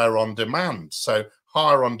 and hire on demand. So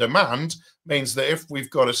hire on demand means that if we've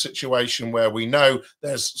got a situation where we know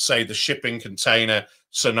there's, say, the shipping container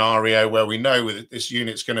scenario where we know that this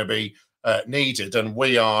unit's going to be needed, and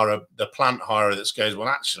we are the plant hirer that goes, well,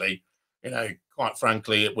 actually, you know, quite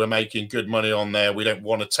frankly, we're making good money on there. We don't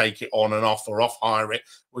want to take it on and off or off hire it.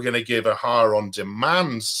 We're going to give a hire on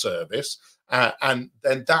demand service. And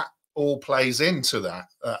then that all plays into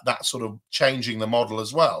that sort of changing the model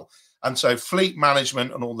as well. And so fleet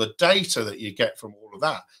management and all the data that you get from all of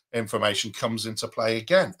that information comes into play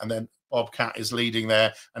again. And then Bobcat is leading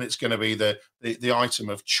there, and it's going to be the item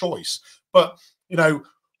of choice. But, you know,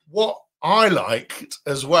 what I liked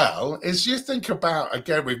as well is you think about,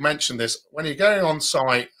 again, we've mentioned this, when you're going on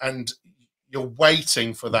site and you're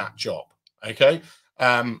waiting for that job, okay?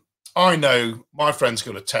 I know my friend's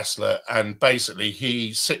got a Tesla, and basically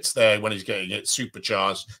he sits there when he's getting it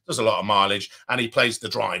supercharged, does a lot of mileage, and he plays the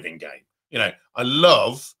driving game. You know, I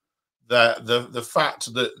love the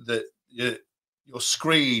fact that your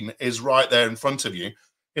screen is right there in front of you.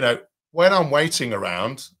 You know, when I'm waiting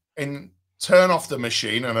around, turn off the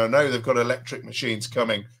machine, and I know they've got electric machines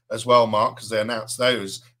coming as well, Mark, because they announced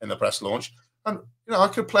those in the press launch. And you know, I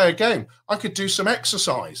could play a game. I could do some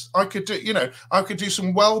exercise. I could do, you know, I could do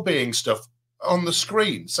some well-being stuff on the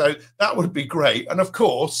screen. So that would be great. And of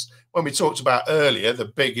course, when we talked about earlier, the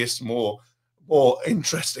biggest, more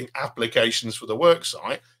interesting applications for the work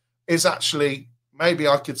site is actually maybe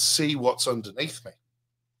I could see what's underneath me.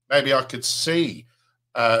 Maybe I could see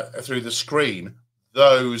through the screen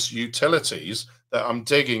those utilities that I'm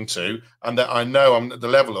digging to and that I know I'm at the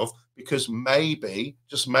level of, because maybe,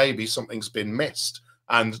 just maybe, something's been missed.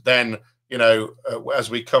 And then, you know, as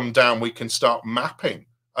we come down, we can start mapping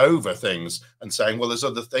over things and saying, well, there's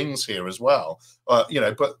other things here as well. You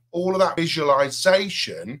know, but all of that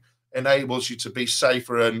visualization enables you to be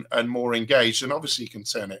safer and more engaged. And obviously you can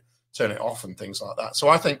turn it off and things like that. So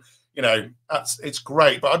I think, you know, it's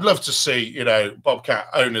great, but I'd love to see, you know, Bobcat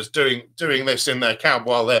owners doing this in their cab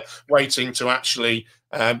while they're waiting to actually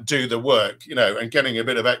do the work, you know, and getting a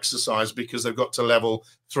bit of exercise because they've got to level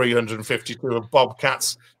 352 of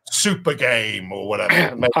Bobcat's super game or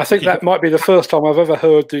whatever. I think that might be the first time I've ever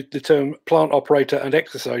heard the term plant operator and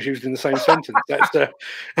exercise used in the same sentence.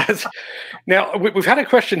 Now, we've had a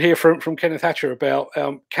question here from Kenneth Hatcher about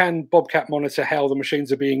can Bobcat monitor how the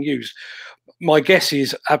machines are being used? My guess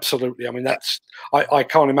is absolutely. I mean, I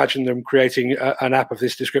can't imagine them creating an app of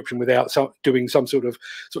this description without doing some sort of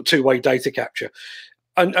two-way data capture.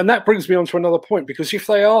 And that brings me on to another point, because if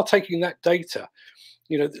they are taking that data,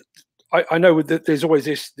 you know, I know that there's always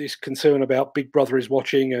this concern about Big Brother is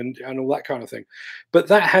watching and all that kind of thing, but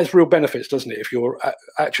that has real benefits, doesn't it? If you're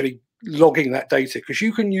actually logging that data, because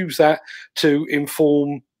you can use that to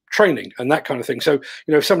inform training and that kind of thing. So,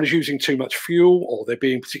 you know, if somebody's using too much fuel or they're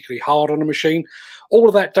being particularly hard on a machine, all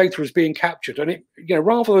of that data is being captured. And it, you know,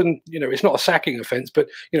 rather than, you know, it's not a sacking offense, but,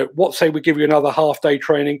 you know, what say we give you another half-day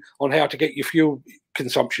training on how to get your fuel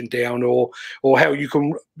consumption down, or how you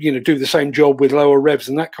can, you know, do the same job with lower revs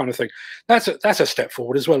and that kind of thing. That's a step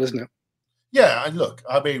forward as well, isn't it? Yeah, and look,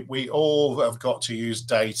 I mean, we all have got to use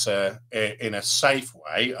data in a safe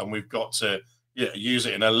way, and we've got to, you know, use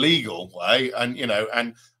it in a legal way. And, you know,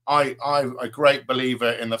 and I'm a great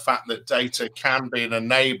believer in the fact that data can be an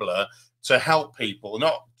enabler to help people,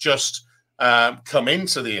 not just come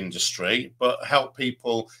into the industry, but help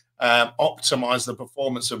people optimize the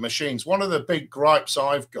performance of machines. One of the big gripes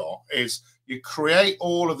I've got is you create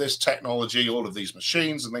all of this technology, all of these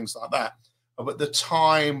machines and things like that, but the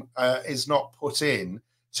time is not put in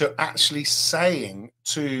to actually saying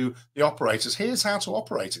to the operators, here's how to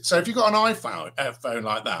operate it. So if you've got an iPhone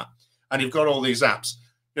like that, and you've got all these apps,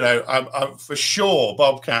 you know, I'm for sure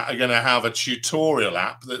Bobcat are going to have a tutorial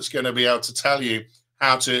app that's going to be able to tell you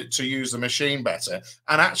how to use the machine better.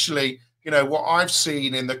 And actually, you know, what I've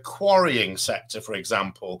seen in the quarrying sector, for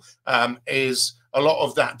example, is a lot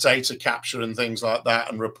of that data capture and things like that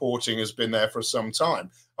and reporting has been there for some time.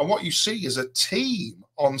 And what you see is a team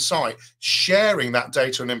on site sharing that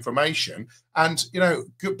data and information, and, you know,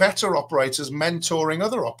 better operators mentoring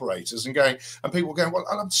other operators and people going, well,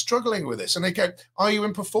 I'm struggling with this. And they go, are you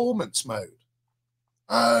in performance mode?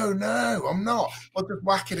 Oh, no, I'm not. Well, just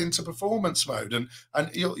whack it into performance mode and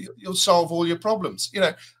you'll solve all your problems, you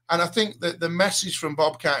know. And I think that the message from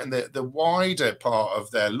Bobcat and the wider part of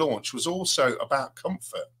their launch was also about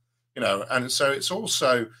comfort, you know. And so it's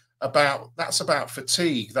also that's about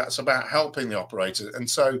fatigue. That's about helping the operator. And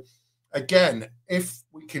so, again, if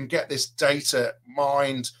we can get this data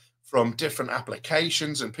mined from different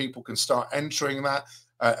applications and people can start entering that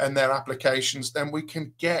and their applications, then we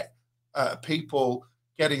can get people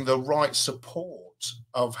getting the right support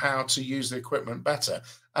of how to use the equipment better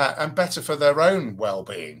and better for their own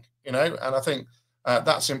well-being, you know. And I think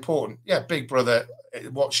that's important. Yeah, Big Brother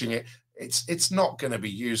watching it, it's not going to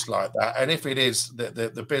be used like that. And if it is,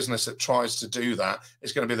 the business that tries to do that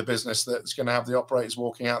is going to be the business that's going to have the operators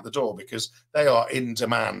walking out the door, because they are in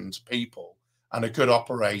demand people. And a good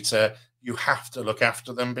operator, you have to look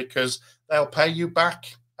after them because they'll pay you back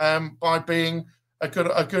by being a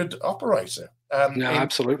good operator. No,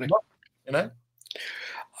 absolutely. You know,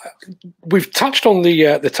 we've touched on the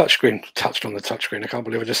touchscreen. Touched on the touchscreen. I can't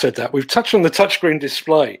believe I just said that. We've touched on the touchscreen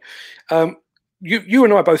display. You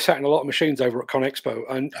and I both sat in a lot of machines over at ConExpo,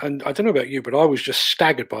 and I don't know about you, but I was just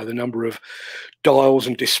staggered by the number of dials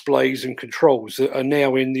and displays and controls that are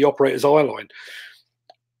now in the operator's eye line.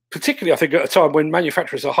 Particularly, I think, at a time when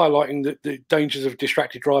manufacturers are highlighting the dangers of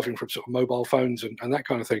distracted driving from sort of mobile phones and that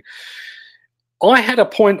kind of thing. I had a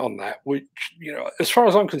point on that, which, you know, as far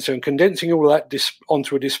as I'm concerned, condensing all of that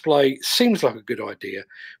onto a display seems like a good idea,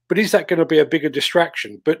 but is that going to be a bigger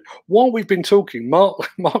distraction? But while we've been talking, Mark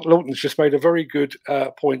Lawton's just made a very good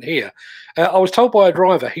point here. I was told by a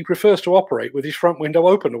driver he prefers to operate with his front window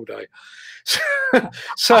open all day.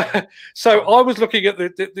 So I was looking at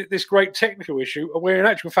this great technical issue where, in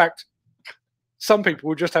actual fact, some people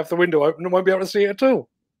will just have the window open and won't be able to see it at all.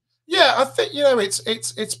 Yeah, I think, you know,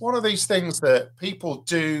 it's one of these things that people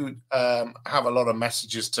do have a lot of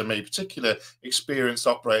messages to me, particular experienced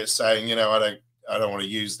operators saying, you know, I don't want to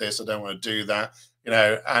use this, I don't want to do that, you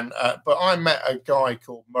know. And but I met a guy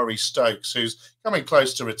called Murray Stokes who's coming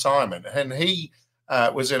close to retirement, and he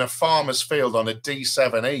was in a farmer's field on a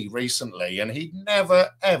D7E recently, and he'd never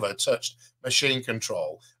ever touched machine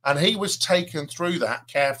control, and he was taken through that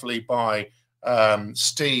carefully by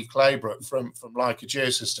Steve Claybrook from Leica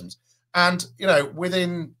Geosystems, and you know,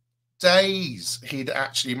 within days he'd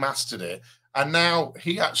actually mastered it, and now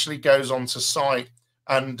he actually goes onto site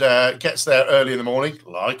and gets there early in the morning,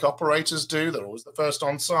 like operators do. They're always the first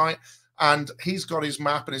on site, and he's got his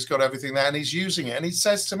map and he's got everything there, and he's using it. And he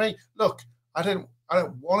says to me, "Look, I didn't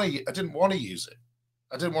want to use it.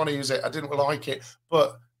 I didn't want to use it. I didn't like it."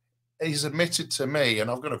 But he's admitted to me,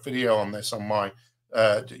 and I've got a video on this on my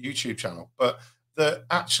YouTube channel, but that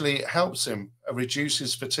actually helps him reduce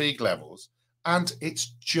his fatigue levels. And it's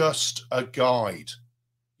just a guide.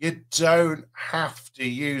 You don't have to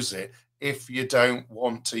use it if you don't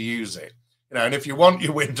want to use it, you know. And if you want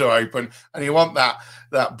your window open and you want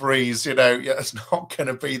that breeze, you know, it's not going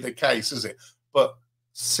to be the case, is it? But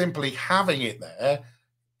simply having it there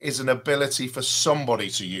is an ability for somebody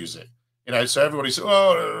to use it, you know. So everybody says,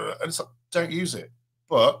 "Oh," and it's like, don't use it.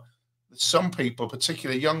 But some people,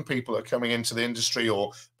 particularly young people, are coming into the industry,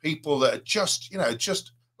 or people that are just, you know,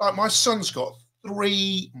 just like my son's got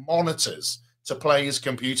 3 monitors to play his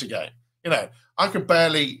computer game. You know, I could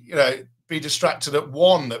barely, you know, be distracted at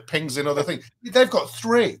one that pings in other things. They've got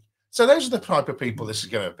 3. So those are the type of people this is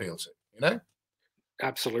going to appeal to, you know?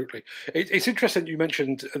 Absolutely. It's interesting you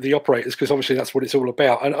mentioned the operators, because obviously that's what it's all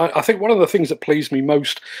about. And I think one of the things that pleased me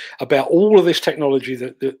most about all of this technology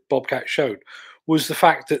that Bobcat showed was the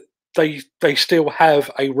fact that they still have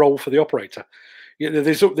a role for the operator. You know,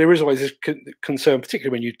 there is always this concern,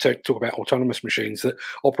 particularly when you talk about autonomous machines, that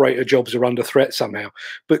operator jobs are under threat somehow.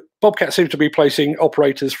 But Bobcat seems to be placing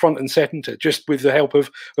operators front and center, just with the help of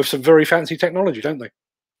some very fancy technology, don't they?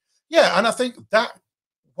 Yeah, and I think that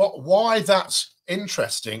why that's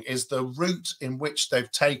interesting is the route in which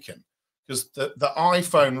they've taken, because the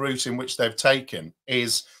iPhone route in which they've taken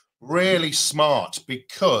is really smart,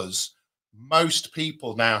 because most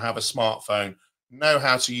people now have a smartphone, know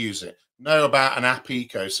how to use it, know about an app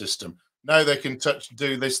ecosystem, know they can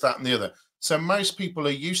do this, that, and the other. So most people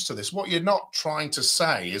are used to this. What you're not trying to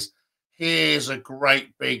say is, here's a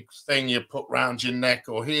great big thing you put around your neck,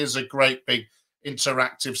 or here's a great big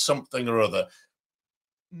interactive something or other.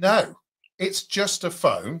 No, it's just a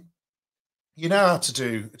phone. You know how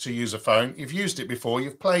to use a phone. You've used it before.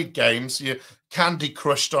 You've played games. You Candy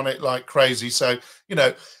Crushed on it like crazy. So, you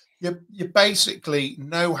know, you basically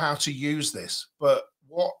know how to use this. But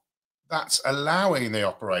what that's allowing the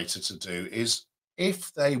operator to do is,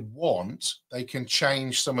 if they want, they can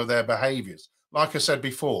change some of their behaviors. Like I said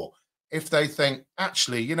before, if they think,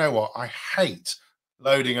 actually, you know what, I hate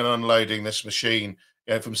loading and unloading this machine,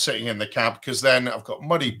 you know, from sitting in the cab, because then I've got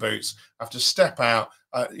muddy boots, I have to step out,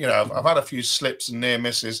 you know, I've had a few slips and near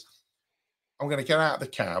misses. I'm going to get out of the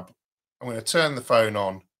cab, I'm going to turn the phone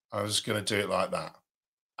on, I was going to do it like that.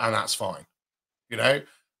 And that's fine, you know?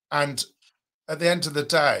 And at the end of the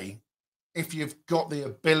day, if you've got the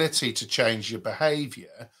ability to change your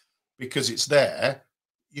behavior because it's there,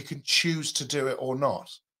 you can choose to do it or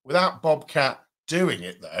not. Without Bobcat doing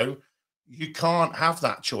it, though, you can't have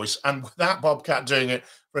that choice. And without Bobcat doing it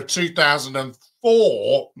for a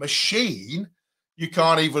 2004 machine, you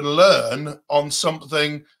can't even learn on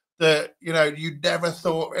something that, you know, you never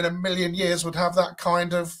thought in a million years would have that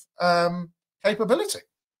kind of capability.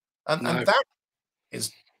 And that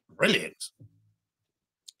is brilliant.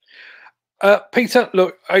 Peter,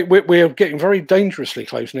 look, we're getting very dangerously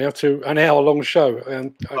close now to an hour-long show.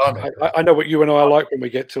 I know what you and I are like when we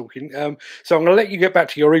get talking. So I'm going to let you get back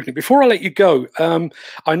to your evening. Before I let you go,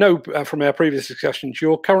 I know from our previous discussions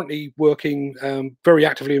you're currently working very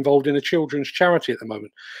actively involved in a children's charity at the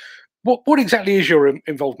moment. What exactly is your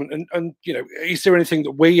involvement? And you know, is there anything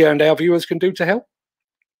that we and our viewers can do to help?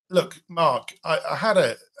 Look, Mark, I had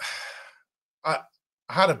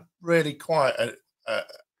a really quite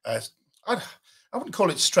I wouldn't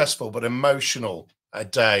call it stressful, but emotional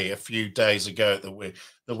day a few days ago at the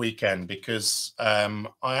weekend, because I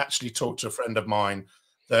actually talked to a friend of mine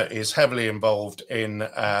that is heavily involved in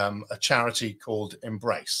a charity called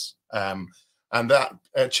Embrace. And that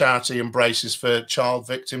charity embraces for child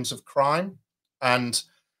victims of crime. And,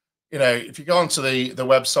 you know, if you go onto the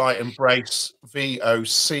website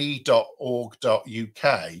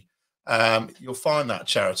embracevoc.org.uk, you'll find that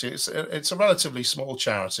charity. It's a relatively small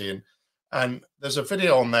charity, and there's a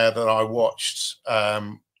video on there that I watched.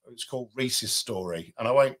 It's called Reese's Story, and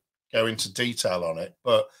I won't go into detail on it,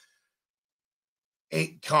 but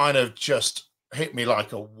it kind of just hit me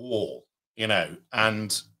like a wall, you know.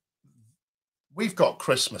 And we've got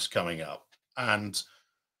Christmas coming up, and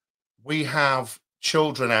we have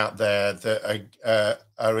children out there that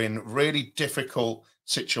are in really difficult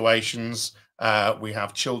situations. We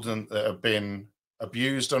have children that have been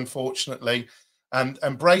abused, unfortunately. And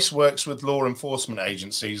Embrace works with law enforcement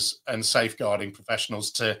agencies and safeguarding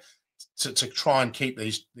professionals to try and keep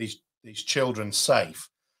these children safe.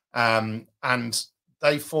 And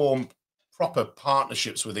they form proper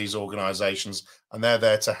partnerships with these organizations, and they're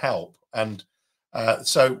there to help. And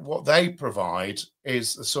so what they provide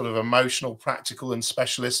is a sort of emotional, practical, and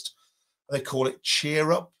specialist, they call it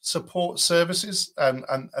cheer up support services. And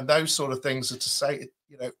those sort of things are to say,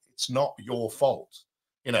 you know, it's not your fault,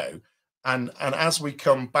 you know. And as we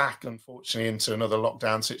come back, unfortunately, into another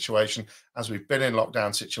lockdown situation, as we've been in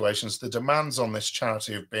lockdown situations, the demands on this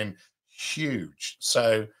charity have been huge.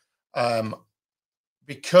 So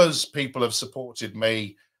because people have supported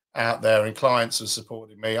me out there and clients have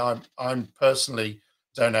supported me, I'm personally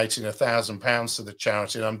donating £1,000 to the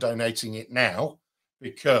charity, and I'm donating it now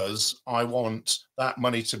because I want that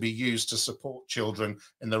money to be used to support children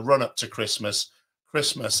in the run-up to Christmas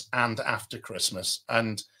and after Christmas.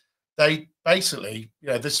 And they basically, you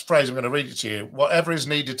know, this phrase, I'm going to read it to you: whatever is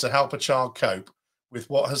needed to help a child cope with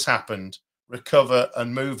what has happened, recover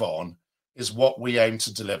and move on, is what we aim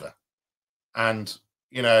to deliver. And,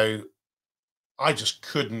 you know, I just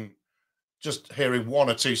couldn't, just hearing one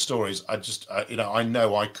or two stories, you know, I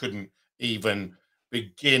know I couldn't even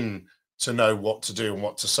begin to know what to do and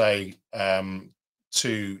what to say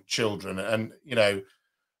to children. And, you know,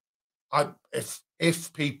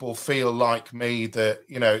 if people feel like me that,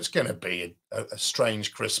 you know, it's going to be a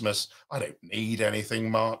strange Christmas, I don't need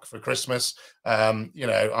anything, Mark, for Christmas. You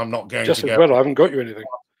know, I'm not going just to as go. well, I haven't got you anything.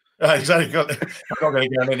 Exactly. I'm not going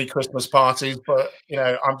to go on any Christmas parties, but, you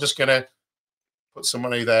know, I'm just going to put some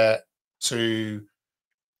money there to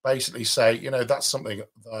basically say, you know, that's something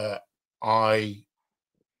that I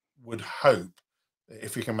would hope that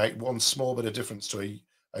if we can make one small bit of difference to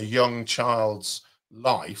a young child's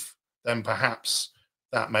life, then perhaps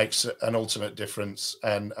that makes an ultimate difference.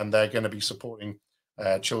 And they're going to be supporting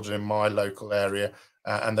children in my local area,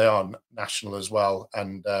 and they are national as well.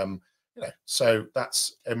 And you know, so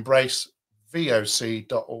that's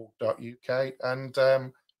embracevoc.org.uk, and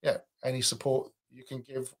yeah, any support you can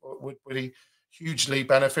give would be hugely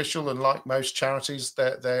beneficial. And like most charities,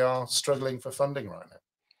 they are struggling for funding right now.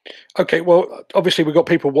 Okay, well, obviously we've got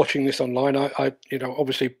people watching this online. You know,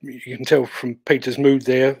 obviously you can tell from Peter's mood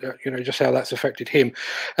there, you know, just how that's affected him.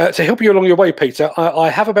 To help you along your way, Peter, I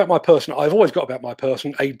have about my person, I've always got about my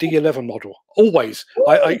person, a D11 model. Always.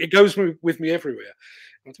 It goes with me everywhere.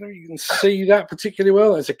 I don't know if you can see that particularly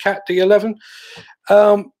well. There's a Cat D11.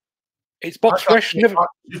 It's box fresh. You've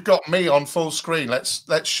got me on full screen. Let's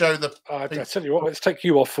show the. I tell you what, let's take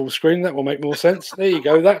you off full screen. That will make more sense. There you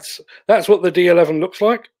go. That's what the D11 looks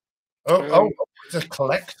like. It's a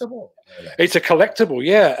collectible. It's a collectible,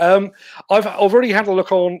 yeah. I've already had a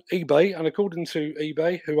look on eBay, and according to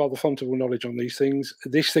eBay, who are the font of all knowledge on these things,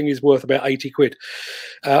 this thing is worth about 80 quid.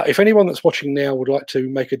 If anyone that's watching now would like to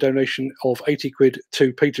make a donation of 80 quid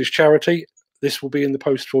to Peter's charity, this will be in the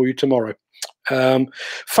post for you tomorrow.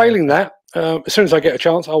 Failing that, as soon as I get a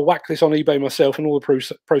chance, I'll whack this on eBay myself, and all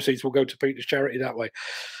the proceeds will go to Peter's charity that way.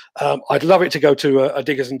 I'd love it to go to a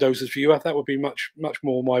Diggers and Dozers viewer. That would be much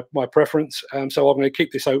more my preference. So I'm going to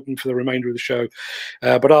keep this open for the remainder of the show.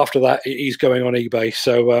 But after that, it is going on eBay.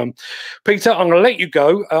 So, Peter, I'm going to let you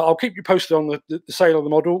go. I'll keep you posted on the sale of the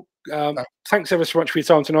model. Thanks ever so much for your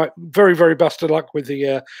time tonight. Very, very best of luck with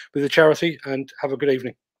the charity, and have a good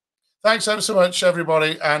evening. Thanks ever so much,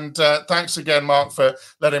 everybody. And thanks again, Mark, for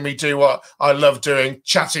letting me do what I love doing,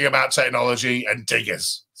 chatting about technology and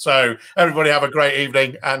diggers. So everybody have a great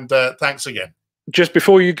evening, and thanks again. Just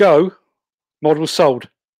before you go, models sold.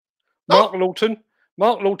 Mark Lawton,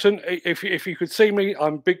 if you could see me,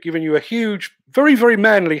 I'm giving you a huge, very, very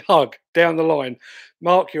manly hug down the line.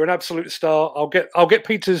 Mark, you're an absolute star. I'll get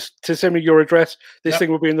Peter to send me your address. This thing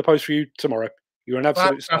will be in the post for you tomorrow. You're an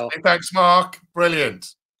absolute star. Thanks, Mark.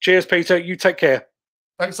 Brilliant. Cheers, Peter. You take care.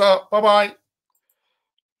 Thanks a lot. Bye-bye.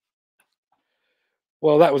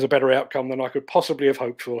 Well, that was a better outcome than I could possibly have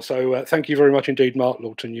hoped for. So thank you very much indeed, Mark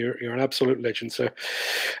Lawton. You're an absolute legend, sir.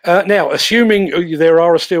 Now, assuming there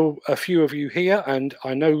are still a few of you here, and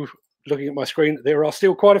I know, looking at my screen, there are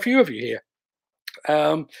still quite a few of you here.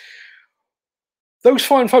 Those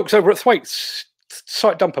fine folks over at Thwaites,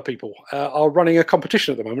 Site Dumper people, are running a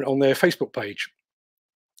competition at the moment on their Facebook page.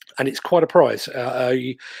 And it's quite a prize,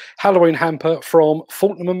 a Halloween hamper from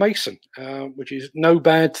Fortnum & Mason, which is no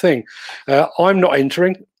bad thing. I'm not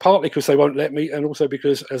entering, partly because they won't let me, and also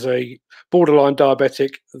because as a borderline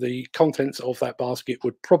diabetic, the contents of that basket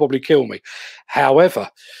would probably kill me. However,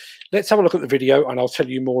 let's have a look at the video, and I'll tell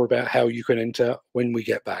you more about how you can enter when we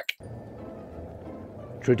get back.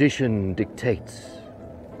 Tradition dictates,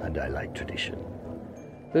 and I like tradition,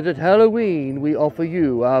 that at Halloween we offer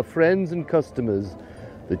you, our friends and customers,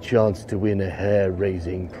 the chance to win a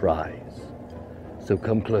hair-raising prize. So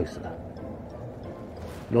come closer.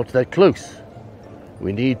 Not that close.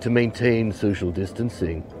 We need to maintain social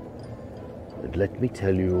distancing. And let me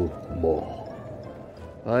tell you more.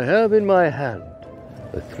 I have in my hand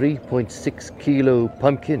a 3.6 kilo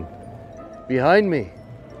pumpkin. Behind me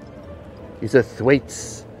is a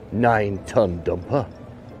Thwaites 9-ton dumper.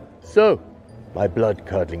 So, my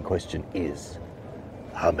blood-curdling question is,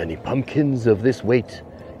 how many pumpkins of this weight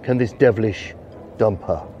can this devilish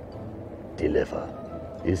dumper deliver?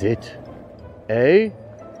 Is it A,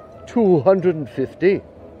 250,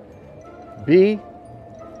 B,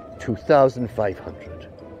 2,500,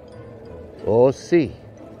 or C,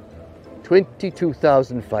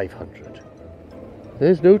 22,500?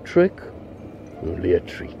 There's no trick, only a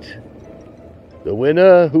treat. The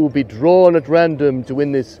winner, who will be drawn at random to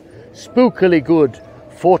win this spookily good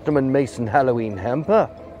Fortnum & Mason Halloween hamper.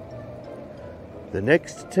 The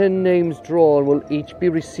next 10 names drawn will each be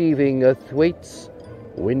receiving a Thwaites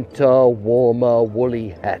Winter Warmer Woolly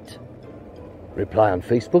Hat. Reply on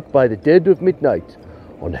Facebook by the dead of midnight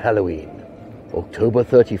on Halloween, October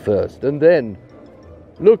 31st, and then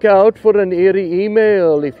look out for an eerie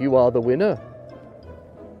email if you are the winner.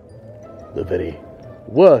 The very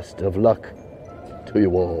worst of luck to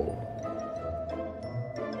you all.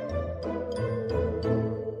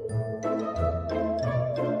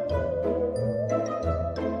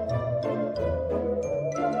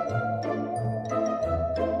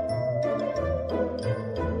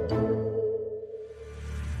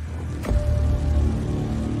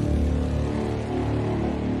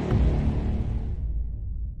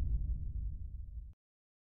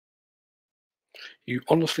 You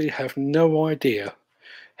honestly have no idea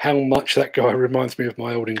how much that guy reminds me of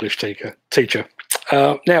my old English teacher.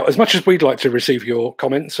 Now, as much as we'd like to receive your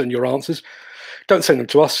comments and your answers, don't send them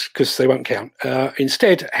to us because they won't count.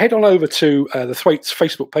 Instead, head on over to the Thwaites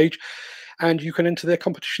Facebook page and you can enter their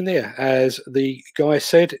competition there. As the guy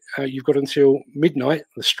said, you've got until midnight,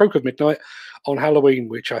 the stroke of midnight, on Halloween,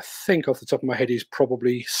 which I think off the top of my head is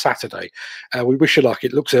probably Saturday. We wish you luck.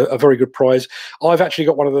 It looks a very good prize. I've actually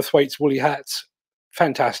got one of the Thwaites woolly hats.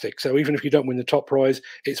 Fantastic. So even if you don't win the top prize,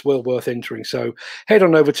 it's well worth entering. So head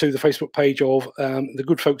on over to the Facebook page of the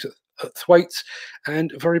good folks at Thwaites,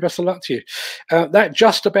 and very best of luck to you. That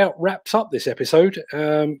just about wraps up this episode.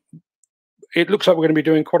 It looks like we're going to be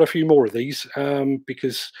doing quite a few more of these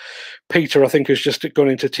because Peter, I think, has just gone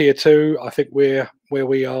into tier 2. I think where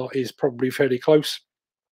we are is probably fairly close.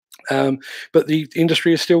 but the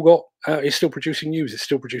industry has still got is still producing news. It's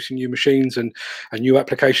still producing new machines and new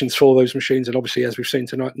applications for those machines, and obviously, as we've seen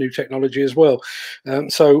tonight, new technology as well.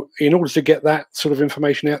 So in order to get that sort of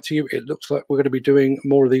information out to you, it looks like we're going to be doing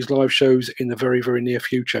more of these live shows in the very, very near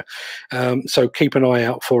future. So keep an eye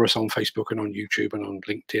out for us on Facebook and on YouTube and on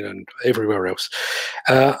LinkedIn and everywhere else.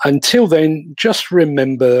 Until then, just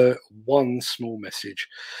remember one small message.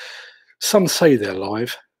 Some say they're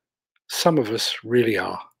live. Some of us really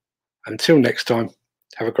are. Until next time,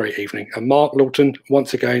 have a great evening. And Mark Lawton,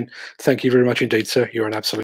 once again, thank you very much indeed, sir. You're an absolute